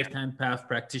for the left-hand path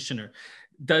practitioner.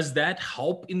 Does that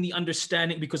help in the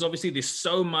understanding? Because obviously there's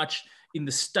so much in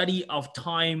the study of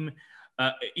time,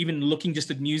 even looking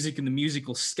just at music and the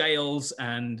musical scales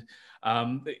and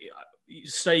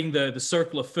studying the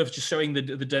circle of fifth, just showing the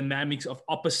dynamics of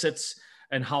opposites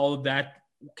and how that,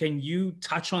 can you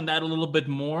touch on that a little bit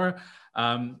more,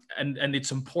 and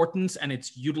its importance and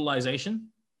its utilization?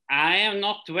 I am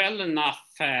not well enough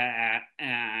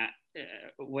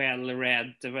well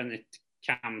read when it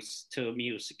comes to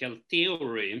musical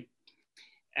theory,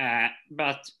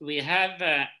 but we have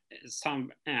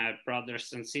some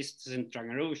brothers and sisters in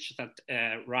Dragon Rouge that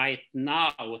right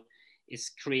now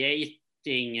is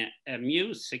creating a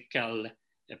musical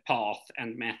path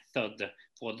and method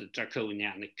for the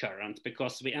draconian current,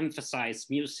 because we emphasize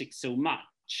music so much.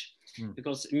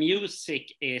 Because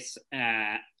music is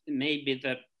maybe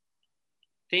the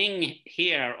thing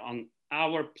here on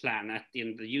our planet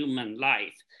in the human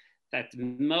life that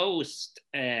most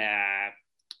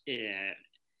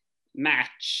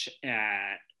match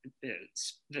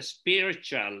the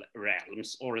spiritual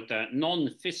realms or the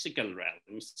non-physical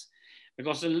realms,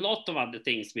 because a lot of other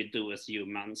things we do as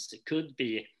humans could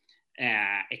be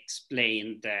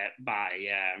explained by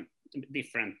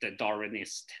different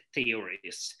Darwinist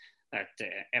theories that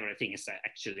everything is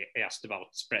actually just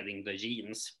about spreading the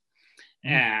genes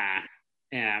and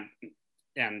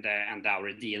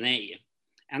our DNA.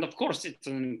 And of course, it's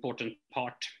an important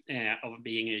part of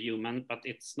being a human, but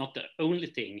it's not the only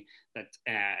thing that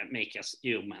makes us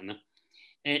human.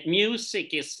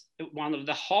 Music is one of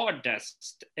the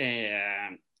hardest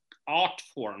art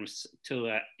forms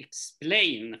to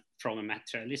explain from a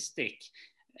materialistic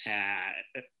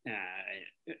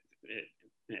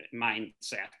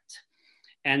mindset.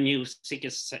 And music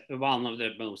is one of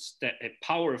the most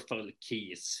powerful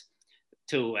keys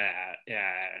to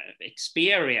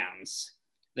experience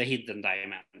the hidden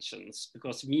dimensions,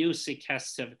 because music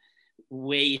has a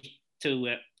way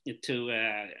to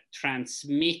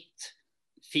transmit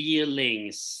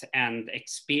feelings and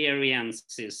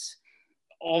experiences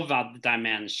of other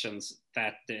dimensions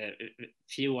that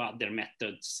few other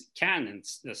methods can in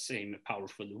the same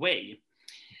powerful way.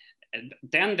 And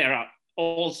then there are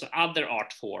also other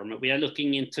art form. We are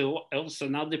looking into also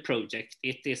another project.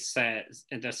 It is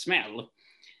the smell,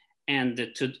 and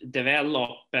to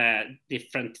develop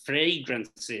different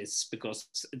fragrances, because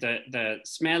the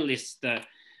smell is the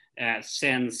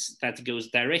sense that goes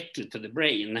directly to the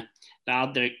brain. The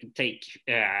other take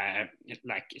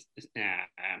like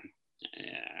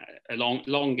a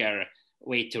longer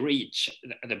way to reach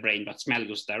the brain, but smell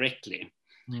goes directly.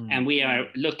 And we are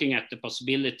looking at the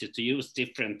possibility to use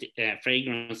different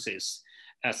fragrances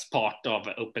as part of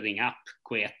opening up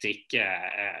Goetic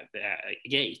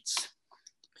gates.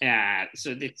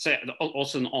 So it's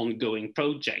also an ongoing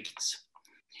project.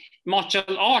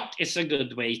 Martial art is a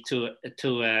good way to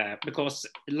because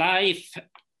life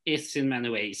is in many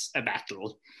ways a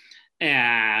battle.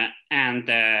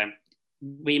 And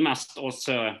we must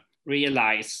also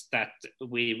realize that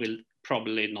we will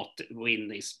probably not win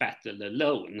this battle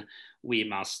alone. We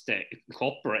must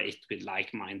cooperate with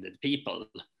like-minded people.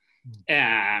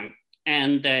 And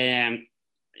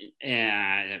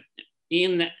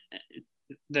in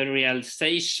the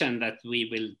realization that we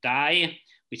will die,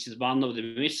 which is one of the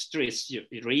mysteries you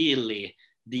really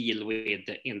deal with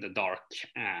in the dark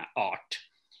art.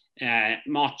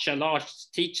 Martial arts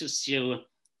teaches you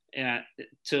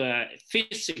to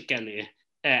physically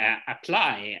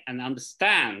apply and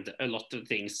understand a lot of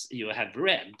things you have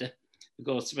read.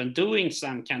 Because when doing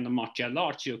some kind of martial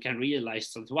arts, you can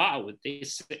realize that, wow,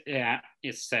 this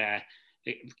is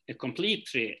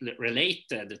completely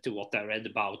related to what I read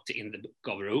about in the Book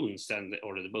of Runes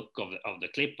or the book of the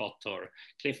Cliffot or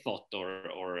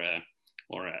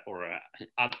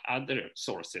other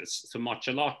sources. So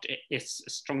martial art is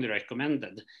strongly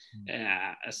recommended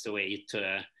as a way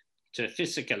to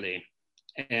physically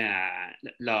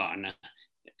learn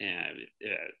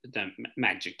the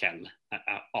magical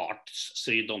arts,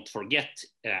 so you don't forget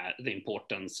the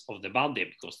importance of the body,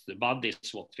 because the body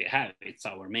is what we have. It's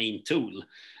our main tool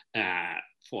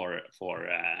for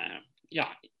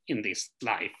in this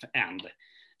life and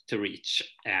to reach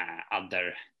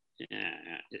other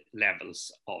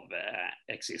levels of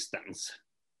existence.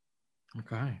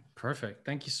 Okay, perfect.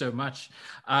 Thank you so much.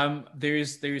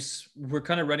 We're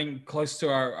kind of running close to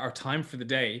our time for the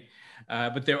day,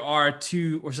 but there are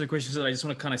two or three questions that I just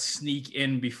want to kind of sneak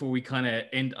in before we kind of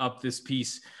end up this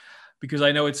piece, because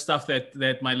I know it's stuff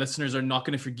that my listeners are not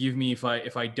going to forgive me if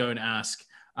I don't ask.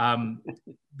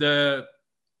 The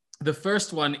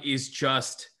first one is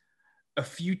just a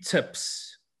few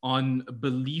tips on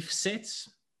belief sets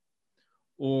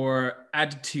or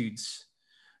attitudes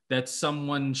that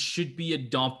someone should be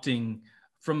adopting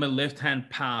from a left-hand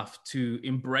path to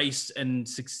embrace and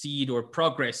succeed or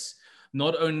progress,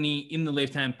 not only in the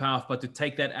left-hand path, but to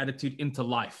take that attitude into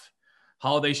life.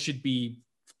 How they should be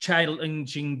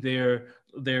challenging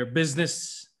their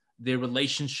business, their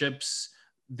relationships,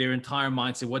 their entire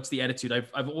mindset. What's the attitude?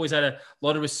 I've always had a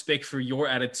lot of respect for your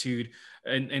attitude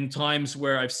in times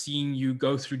where I've seen you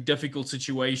go through difficult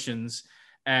situations,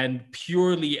 and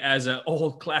purely as an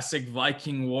old classic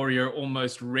Viking warrior,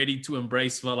 almost ready to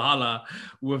embrace Valhalla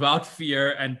without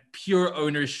fear and pure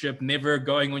ownership, never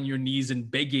going on your knees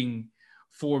and begging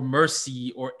for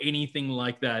mercy or anything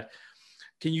like that.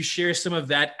 Can you share some of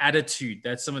that attitude,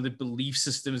 that some of the belief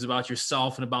systems about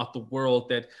yourself and about the world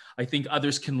that I think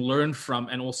others can learn from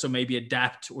and also maybe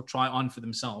adapt or try on for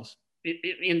themselves?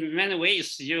 In many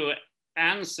ways, you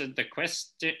answered the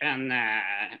question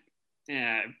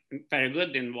very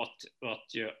good in what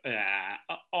you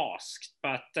asked,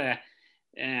 but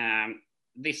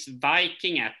this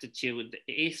Viking attitude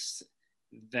is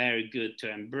very good to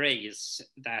embrace,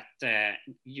 that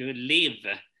you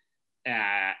live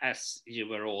as you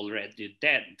were already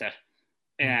dead.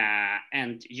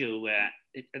 And you,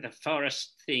 the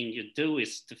first thing you do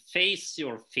is to face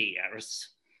your fears.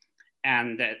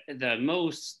 And the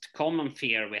most common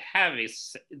fear we have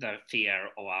is the fear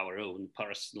of our own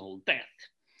personal death.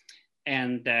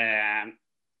 And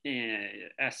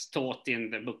as taught in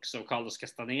the books of Carlos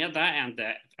Castaneda and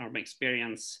from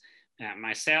experience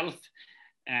myself,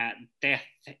 death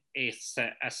is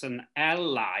as an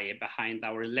ally behind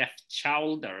our left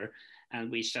shoulder, and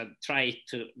we should try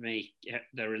to make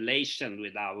the relation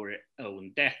with our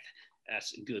own death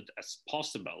as good as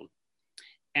possible,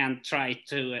 and try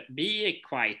to be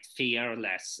quite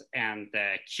fearless and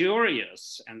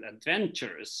curious and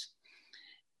adventurous,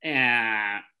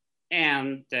 and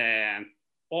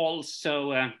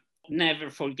also never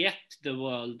forget the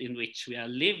world in which we are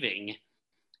living.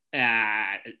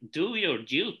 Do your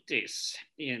duties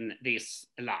in this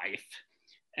life.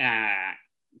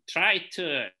 Try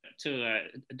to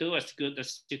do as good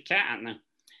as you can.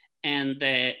 And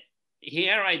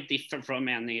here I differ from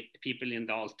many people in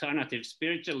the alternative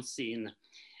spiritual scene.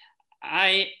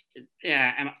 I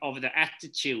am of the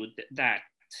attitude that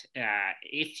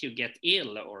if you get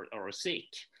ill or sick,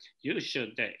 you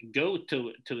should go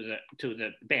to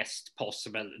the best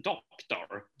possible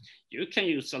doctor. You can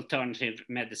use alternative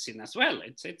medicine as well.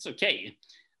 It's okay.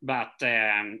 But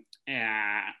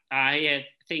I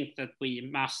think that we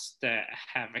must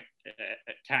have a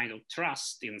kind of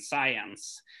trust in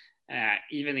science,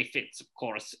 even if it's, of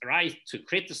course, right to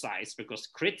criticize, because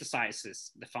criticize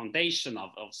is the foundation of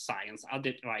science.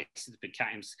 Otherwise, it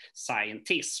becomes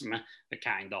scientism, a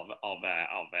kind of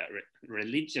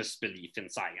religious belief in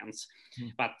science.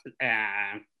 But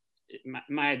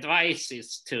my advice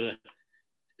is to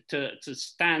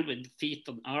stand with feet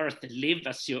on earth, live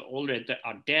as you already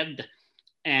are dead,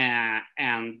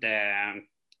 and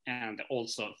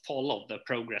also follow the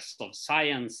progress of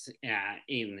science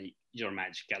in your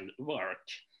magical work.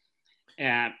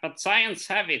 But science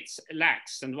have its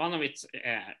lacks, and one of its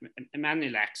many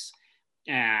lacks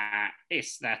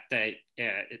is that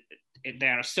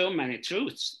there are so many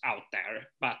truths out there,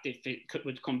 but if we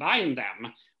would combine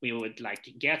them, we would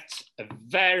get a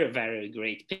very, very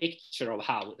great picture of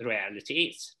how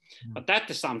reality is. But that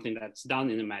is something that's done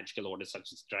in a magical order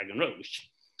such as Dragon Rouge.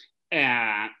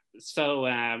 So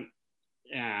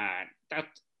that,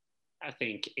 I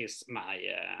think, is my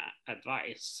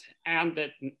advice. And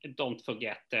don't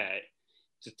forget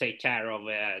to take care of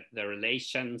the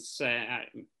relations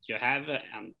you have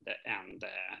and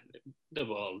the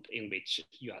world in which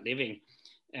you are living.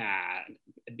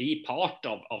 Be part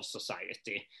of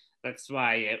society. That's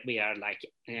why we are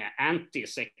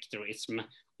anti-sectorism.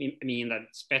 We mean that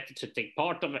it's better to take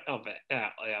part of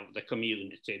the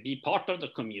community, be part of the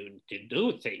community,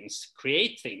 do things,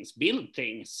 create things, build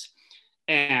things.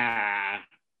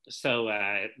 So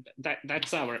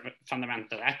that's our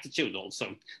fundamental attitude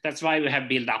also. That's why we have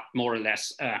built up more or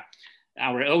less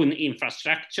our own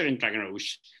infrastructure in Dragon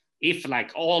Rouge. If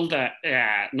all the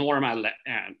normal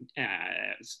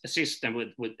system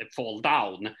would fall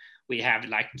down, we have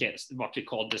what we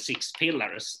call the 6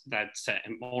 pillars that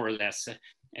more or less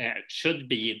should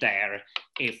be there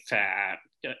if a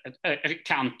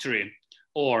country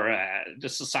or the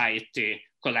society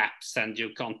collapse and you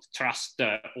can't trust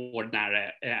the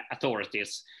ordinary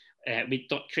authorities. We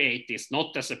don't create this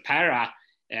not as a para,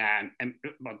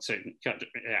 but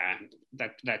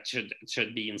that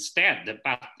should be instead,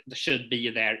 but should be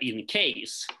there in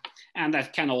case. And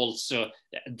that can also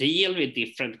deal with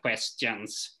different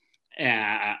questions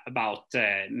about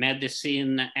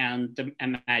medicine and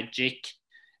magic,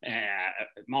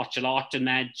 martial art and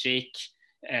magic,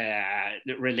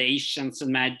 relations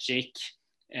and magic.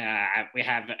 We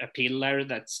have a pillar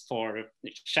that's for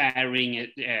sharing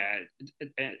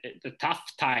the tough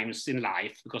times in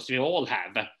life, because we all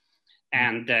have.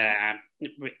 And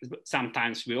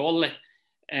sometimes we all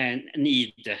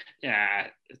need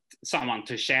someone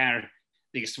to share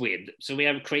this with. So we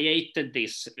have created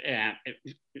this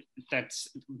that's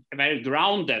very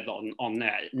grounded on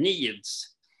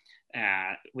needs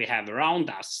we have around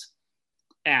us.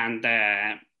 And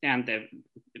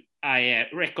I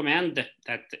recommend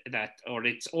that, or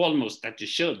it's almost that you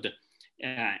should,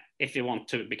 if you want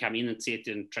to become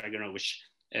initiated in Dragon Rouge,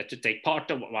 to take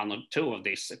part of one or two of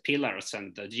these pillars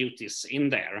and the duties in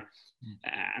there.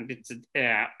 And it's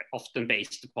often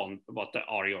based upon what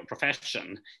are your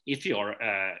profession. If you're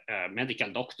a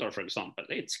medical doctor, for example,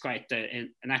 it's quite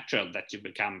natural that you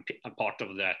become a part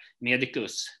of the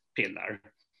medicus pillar.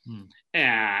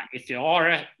 If you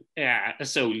are a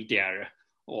soldier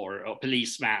or a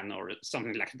policeman or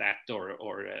something like that, or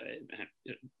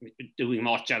doing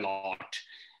martial art,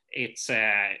 it's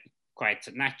quite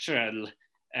natural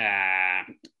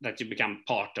that you become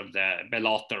part of the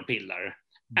Bellator pillar,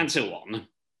 and so on.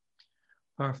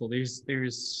 Powerful.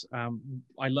 There's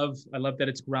I love that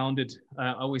it's grounded.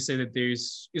 I always say that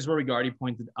Israel Regardie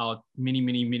pointed out many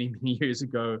years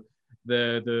ago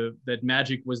that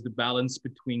magic was the balance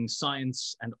between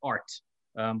science and art,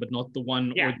 but not the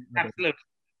one or the other. Absolutely.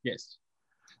 Yes.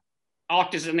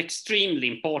 Art is an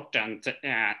extremely important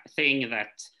thing that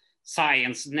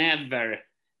science never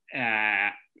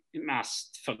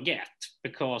must forget,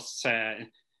 because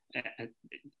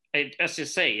as you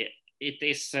say, it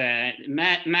is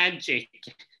magic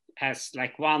has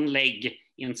like one leg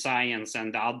in science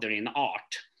and the other in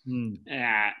art,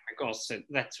 because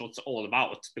that's what's all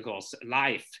about, because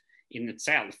life in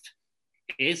itself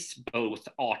is both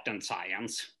art and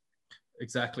science.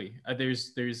 Exactly. I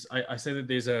say that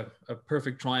there's a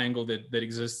perfect triangle that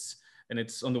exists, and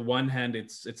it's on the one hand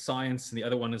it's science, and the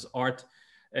other one is art,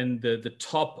 and the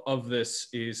top of this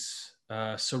is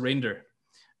surrender,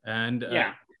 and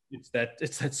it's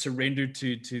that surrender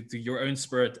to your own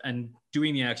spirit and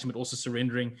doing the action, but also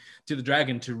surrendering to the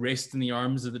dragon, to rest in the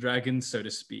arms of the dragon, so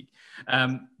to speak.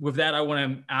 With that, I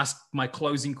want to ask my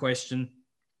closing question,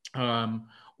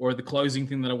 or the closing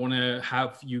thing that I want to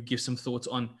have you give some thoughts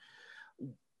on.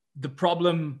 The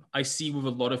problem I see with a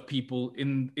lot of people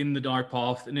in the dark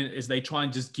path is they try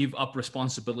and just give up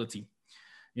responsibility.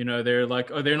 You know, they're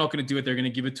like, oh, they're not going to do it. They're going to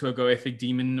give it to a Goetic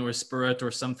demon or a spirit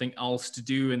or something else to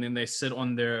do. And then they sit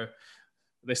on their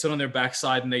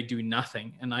backside and they do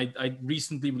nothing. And I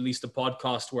recently released a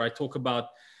podcast where I talk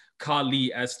about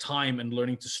Kali as time and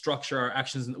learning to structure our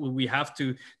actions. And we have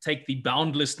to take the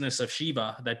boundlessness of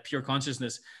Shiva, that pure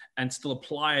consciousness, and still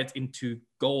apply it into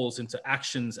goals, into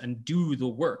actions, and do the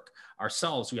work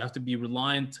ourselves. We have to be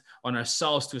reliant on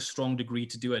ourselves to a strong degree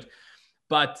to do it.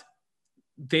 But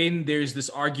then there's this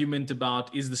argument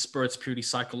about, is the spirits purely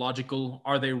psychological?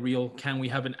 Are they real? Can we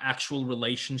have an actual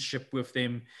relationship with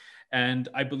them? And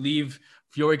I believe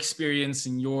your experience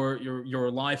and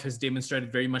your life has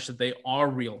demonstrated very much that they are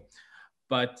real.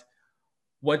 But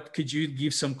what could you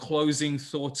give some closing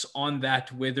thoughts on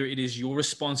that? Whether it is your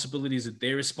responsibility, is it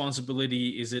their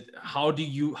responsibility? Is it, how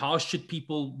should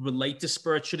people relate to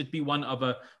spirit? Should it be one of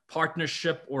a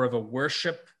partnership or of a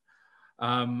worship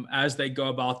as they go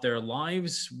about their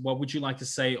lives? What would you like to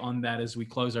say on that as we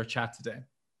close our chat today?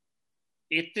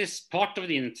 It is part of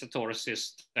the initiatory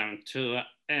system to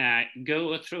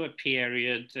go through a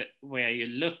period where you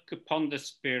look upon the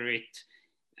spirit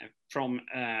from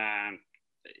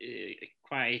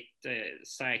quite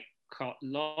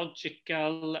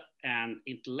psychological and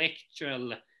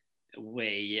intellectual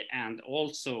way, and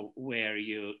also where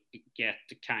you get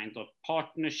the kind of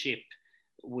partnership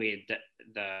with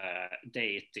the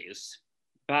deities.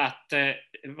 But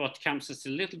what comes as a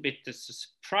little bit of a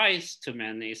surprise to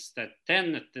many is that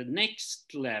then at the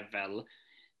next level,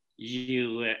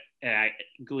 you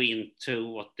go into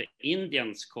what the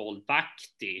Indians call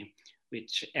bhakti,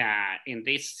 which in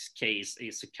this case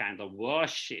is a kind of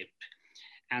worship.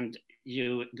 And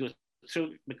you go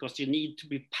through, because you need to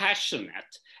be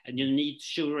passionate and you need to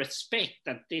show respect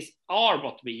that these are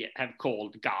what we have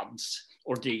called gods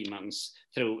or demons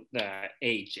through the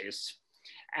ages.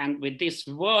 And with this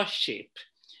worship,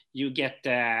 you get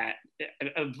a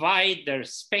wider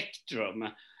spectrum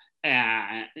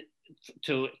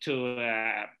to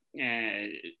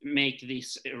make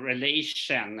this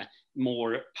relation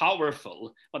more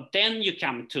powerful. But then you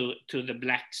come to the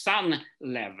Black Sun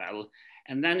level,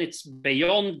 and then it's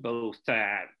beyond both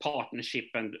partnership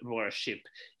and worship.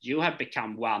 You have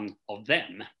become one of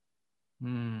them.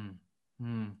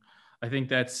 I think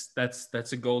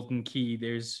that's a golden key.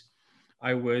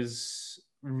 I was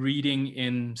reading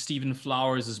in Stephen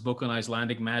Flowers' book on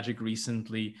Icelandic magic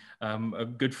recently, a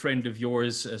good friend of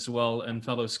yours as well and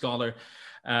fellow scholar,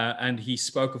 and he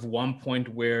spoke of one point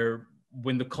where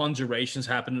when the conjurations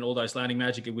happened in old Icelandic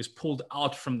magic, it was pulled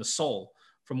out from the soul,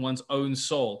 from one's own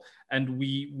soul. And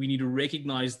we need to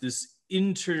recognize this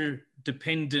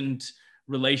interdependent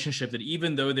relationship, that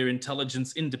even though they're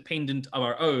intelligence independent of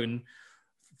our own,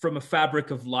 from a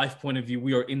fabric of life point of view,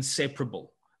 we are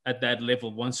inseparable at that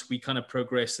level once we kind of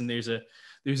progress. And there's a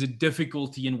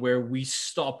difficulty in where we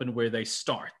stop and where they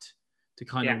start to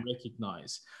kind of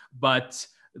recognize. But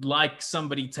like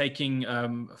somebody taking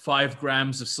 5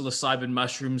 grams of psilocybin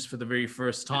mushrooms for the very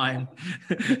first time,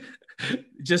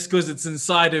 just because it's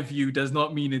inside of you does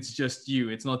not mean it's just you.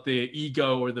 It's not the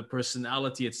ego or the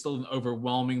personality. It's still an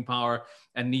overwhelming power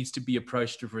and needs to be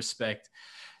approached with respect.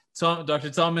 Dr.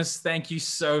 Thomas, thank you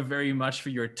so very much for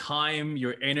your time,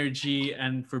 your energy,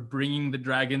 and for bringing the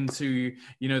dragon to,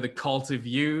 the cult of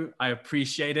you. I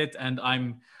appreciate it. And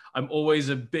I'm always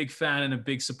a big fan and a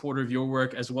big supporter of your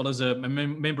work, as well as a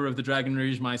member of the Dragon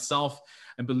Rouge myself,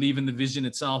 and believe in the vision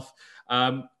itself.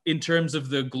 In terms of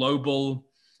the global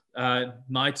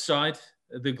night side,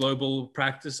 the global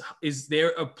practice, is there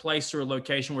a place or a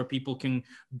location where people can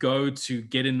go to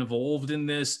get involved in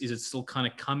this? Is it still kind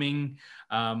of coming?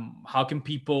 How can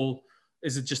people,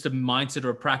 is it just a mindset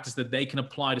or a practice that they can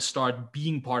apply to start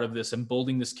being part of this and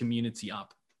building this community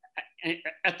up?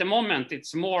 At the moment,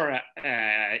 it's more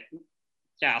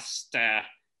just a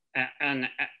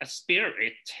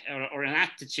spirit or an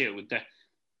attitude.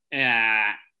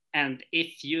 And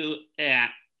if you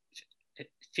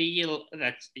feel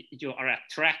that you are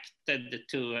attracted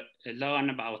to learn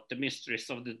about the mysteries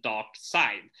of the dark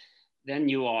side, then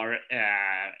you are,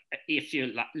 if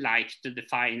you like to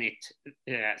define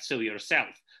it so yourself,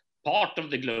 part of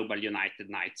the global United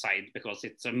Night side, because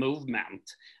it's a movement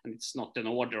and it's not an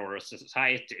order or a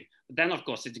society. But then, of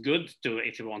course, it's good to,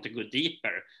 if you want to go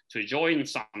deeper, to join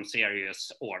some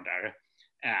serious order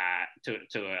to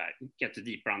get a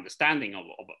deeper understanding of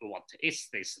what is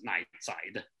this night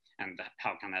side and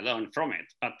how can I learn from it.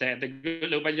 But the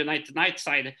global United Night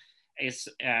side is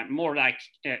more like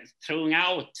throwing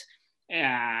out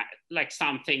like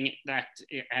something that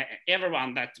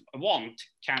everyone that want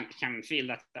can feel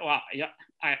that, well, yeah,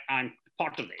 I'm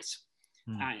part of this.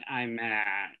 I'm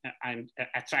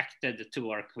attracted to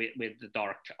work with the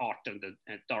dark art and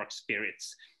the dark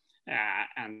spirits,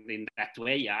 and in that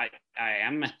way, I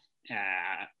am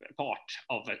part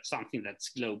of something that's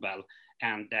global,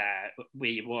 and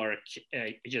we work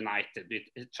united.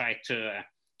 We try to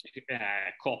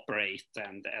cooperate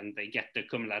and they get the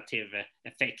cumulative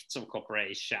effects of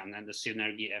cooperation and the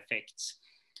synergy effects,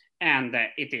 and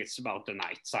it is about the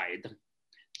night side.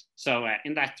 So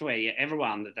in that way,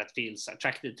 everyone that feels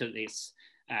attracted to this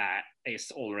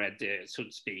is already, so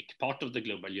to speak, part of the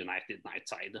global United Night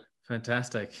side.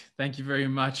 Fantastic. Thank you very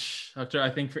much, Doctor. I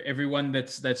think for everyone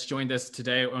that's joined us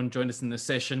today or joined us in this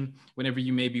session, whenever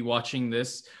you may be watching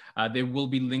this, there will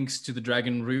be links to the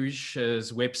Dragon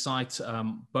Rouge's website,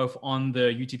 both on the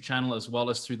YouTube channel as well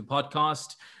as through the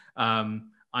podcast.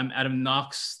 I'm Adam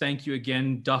Knox. Thank you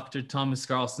again, Dr. Thomas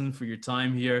Karlsson, for your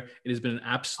time here. It has been an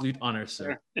absolute honor,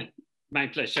 sir. My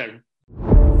pleasure.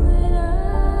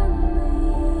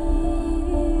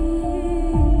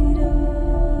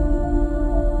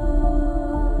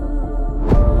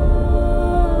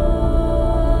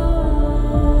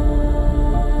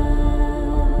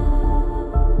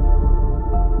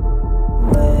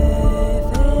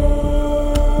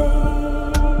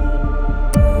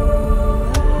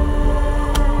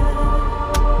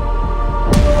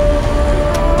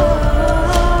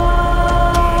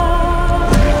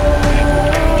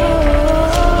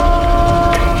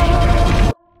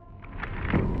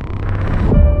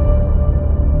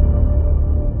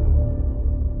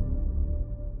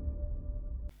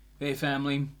 Hey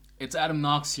family, it's Adam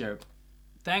Knox here.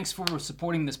 Thanks for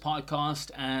supporting this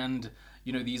podcast and,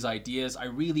 these ideas. I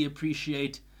really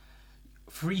appreciate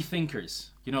free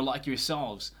thinkers, like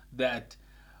yourselves, that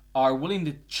are willing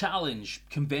to challenge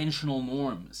conventional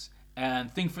norms and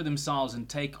think for themselves and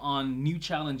take on new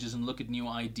challenges and look at new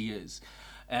ideas.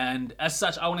 And as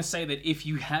such, I want to say that if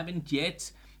you haven't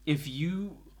yet, if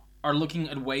you are looking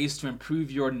at ways to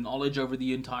improve your knowledge over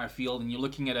the entire field and you're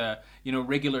looking at a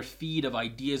regular feed of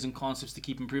ideas and concepts to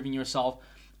keep improving yourself,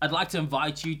 I'd like to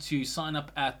invite you to sign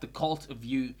up at the Cult of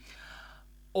You.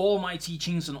 All my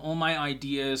teachings and all my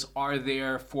ideas are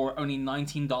there for only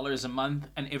 $19 a month,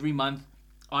 and every month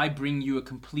I bring you a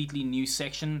completely new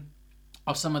section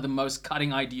of some of the most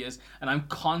cutting ideas, and I'm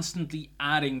constantly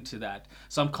adding to that.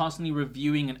 So I'm constantly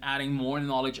reviewing and adding more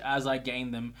knowledge as I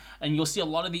gain them, and you'll see a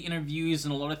lot of the interviews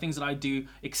and a lot of things that I do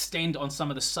extend on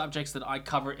some of the subjects that I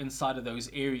cover inside of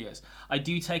those areas. I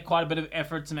do take quite a bit of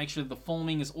effort to make sure that the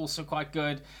filming is also quite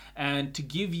good, and to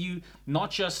give you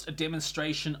not just a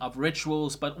demonstration of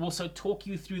rituals, but also talk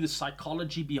you through the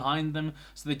psychology behind them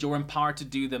so that you're empowered to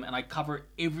do them. And I cover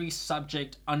every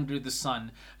subject under the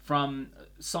sun, from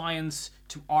science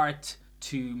to art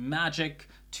to magic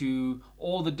to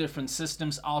all the different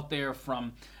systems out there,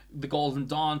 from the Golden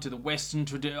Dawn to the Western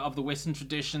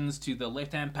traditions to the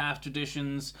Left Hand Path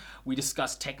traditions. We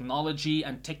discuss technology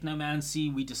and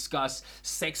technomancy. We discuss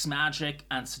sex magic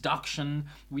and seduction.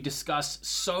 We discuss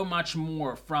so much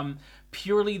more, from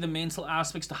purely the mental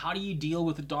aspects to how do you deal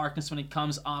with the darkness when it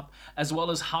comes up, as well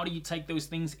as how do you take those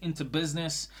things into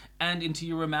business and into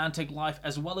your romantic life,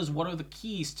 as well as what are the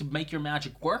keys to make your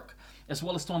magic work, as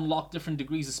well as to unlock different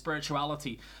degrees of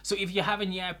spirituality. So if you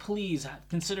haven't yet, please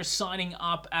consider signing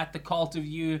up at the Cult of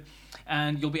You,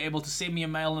 and you'll be able to send me a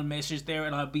mail and message there,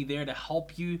 and I'll be there to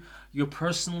help you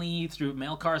personally through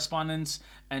mail correspondence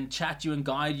and chat you and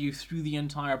guide you through the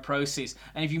entire process.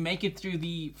 And if you make it through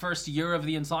the first year of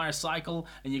the entire cycle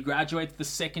and you graduate to the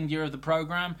second year of the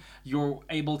program, you're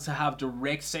able to have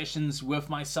direct sessions with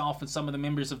myself and some of the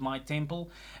members of my temple.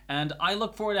 And I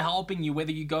look forward to helping you,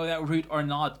 whether you go that route or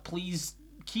not. Please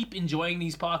keep enjoying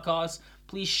these podcasts.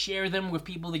 Please share them with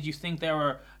people that you think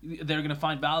they're going to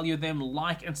find value in them.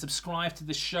 Like and subscribe to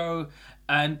the show.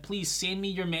 And please send me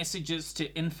your messages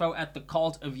to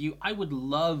info@thecultofu. I would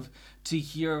love to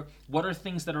hear what are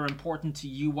things that are important to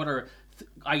you. What are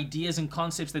ideas and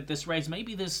concepts that this raised?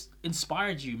 Maybe this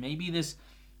inspired you. Maybe this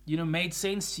made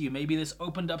sense to you. Maybe this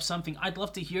opened up something. I'd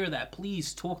love to hear that.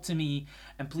 Please talk to me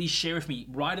and please share with me.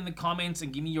 Write in the comments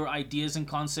and give me your ideas and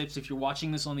concepts. If you're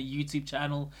watching this on the YouTube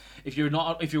channel, if you're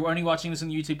only watching this on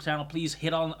the YouTube channel, please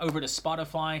head on over to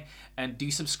Spotify and do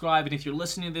subscribe. And if you're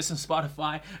listening to this on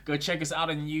Spotify, go check us out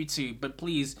on YouTube. But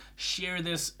please share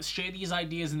these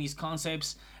ideas and these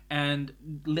concepts, and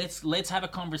let's have a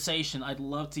conversation. I'd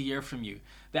love to hear from you.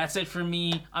 That's it for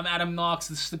me. I'm Adam Knox.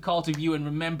 This is the Cult of You, and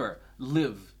remember,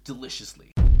 live deliciously.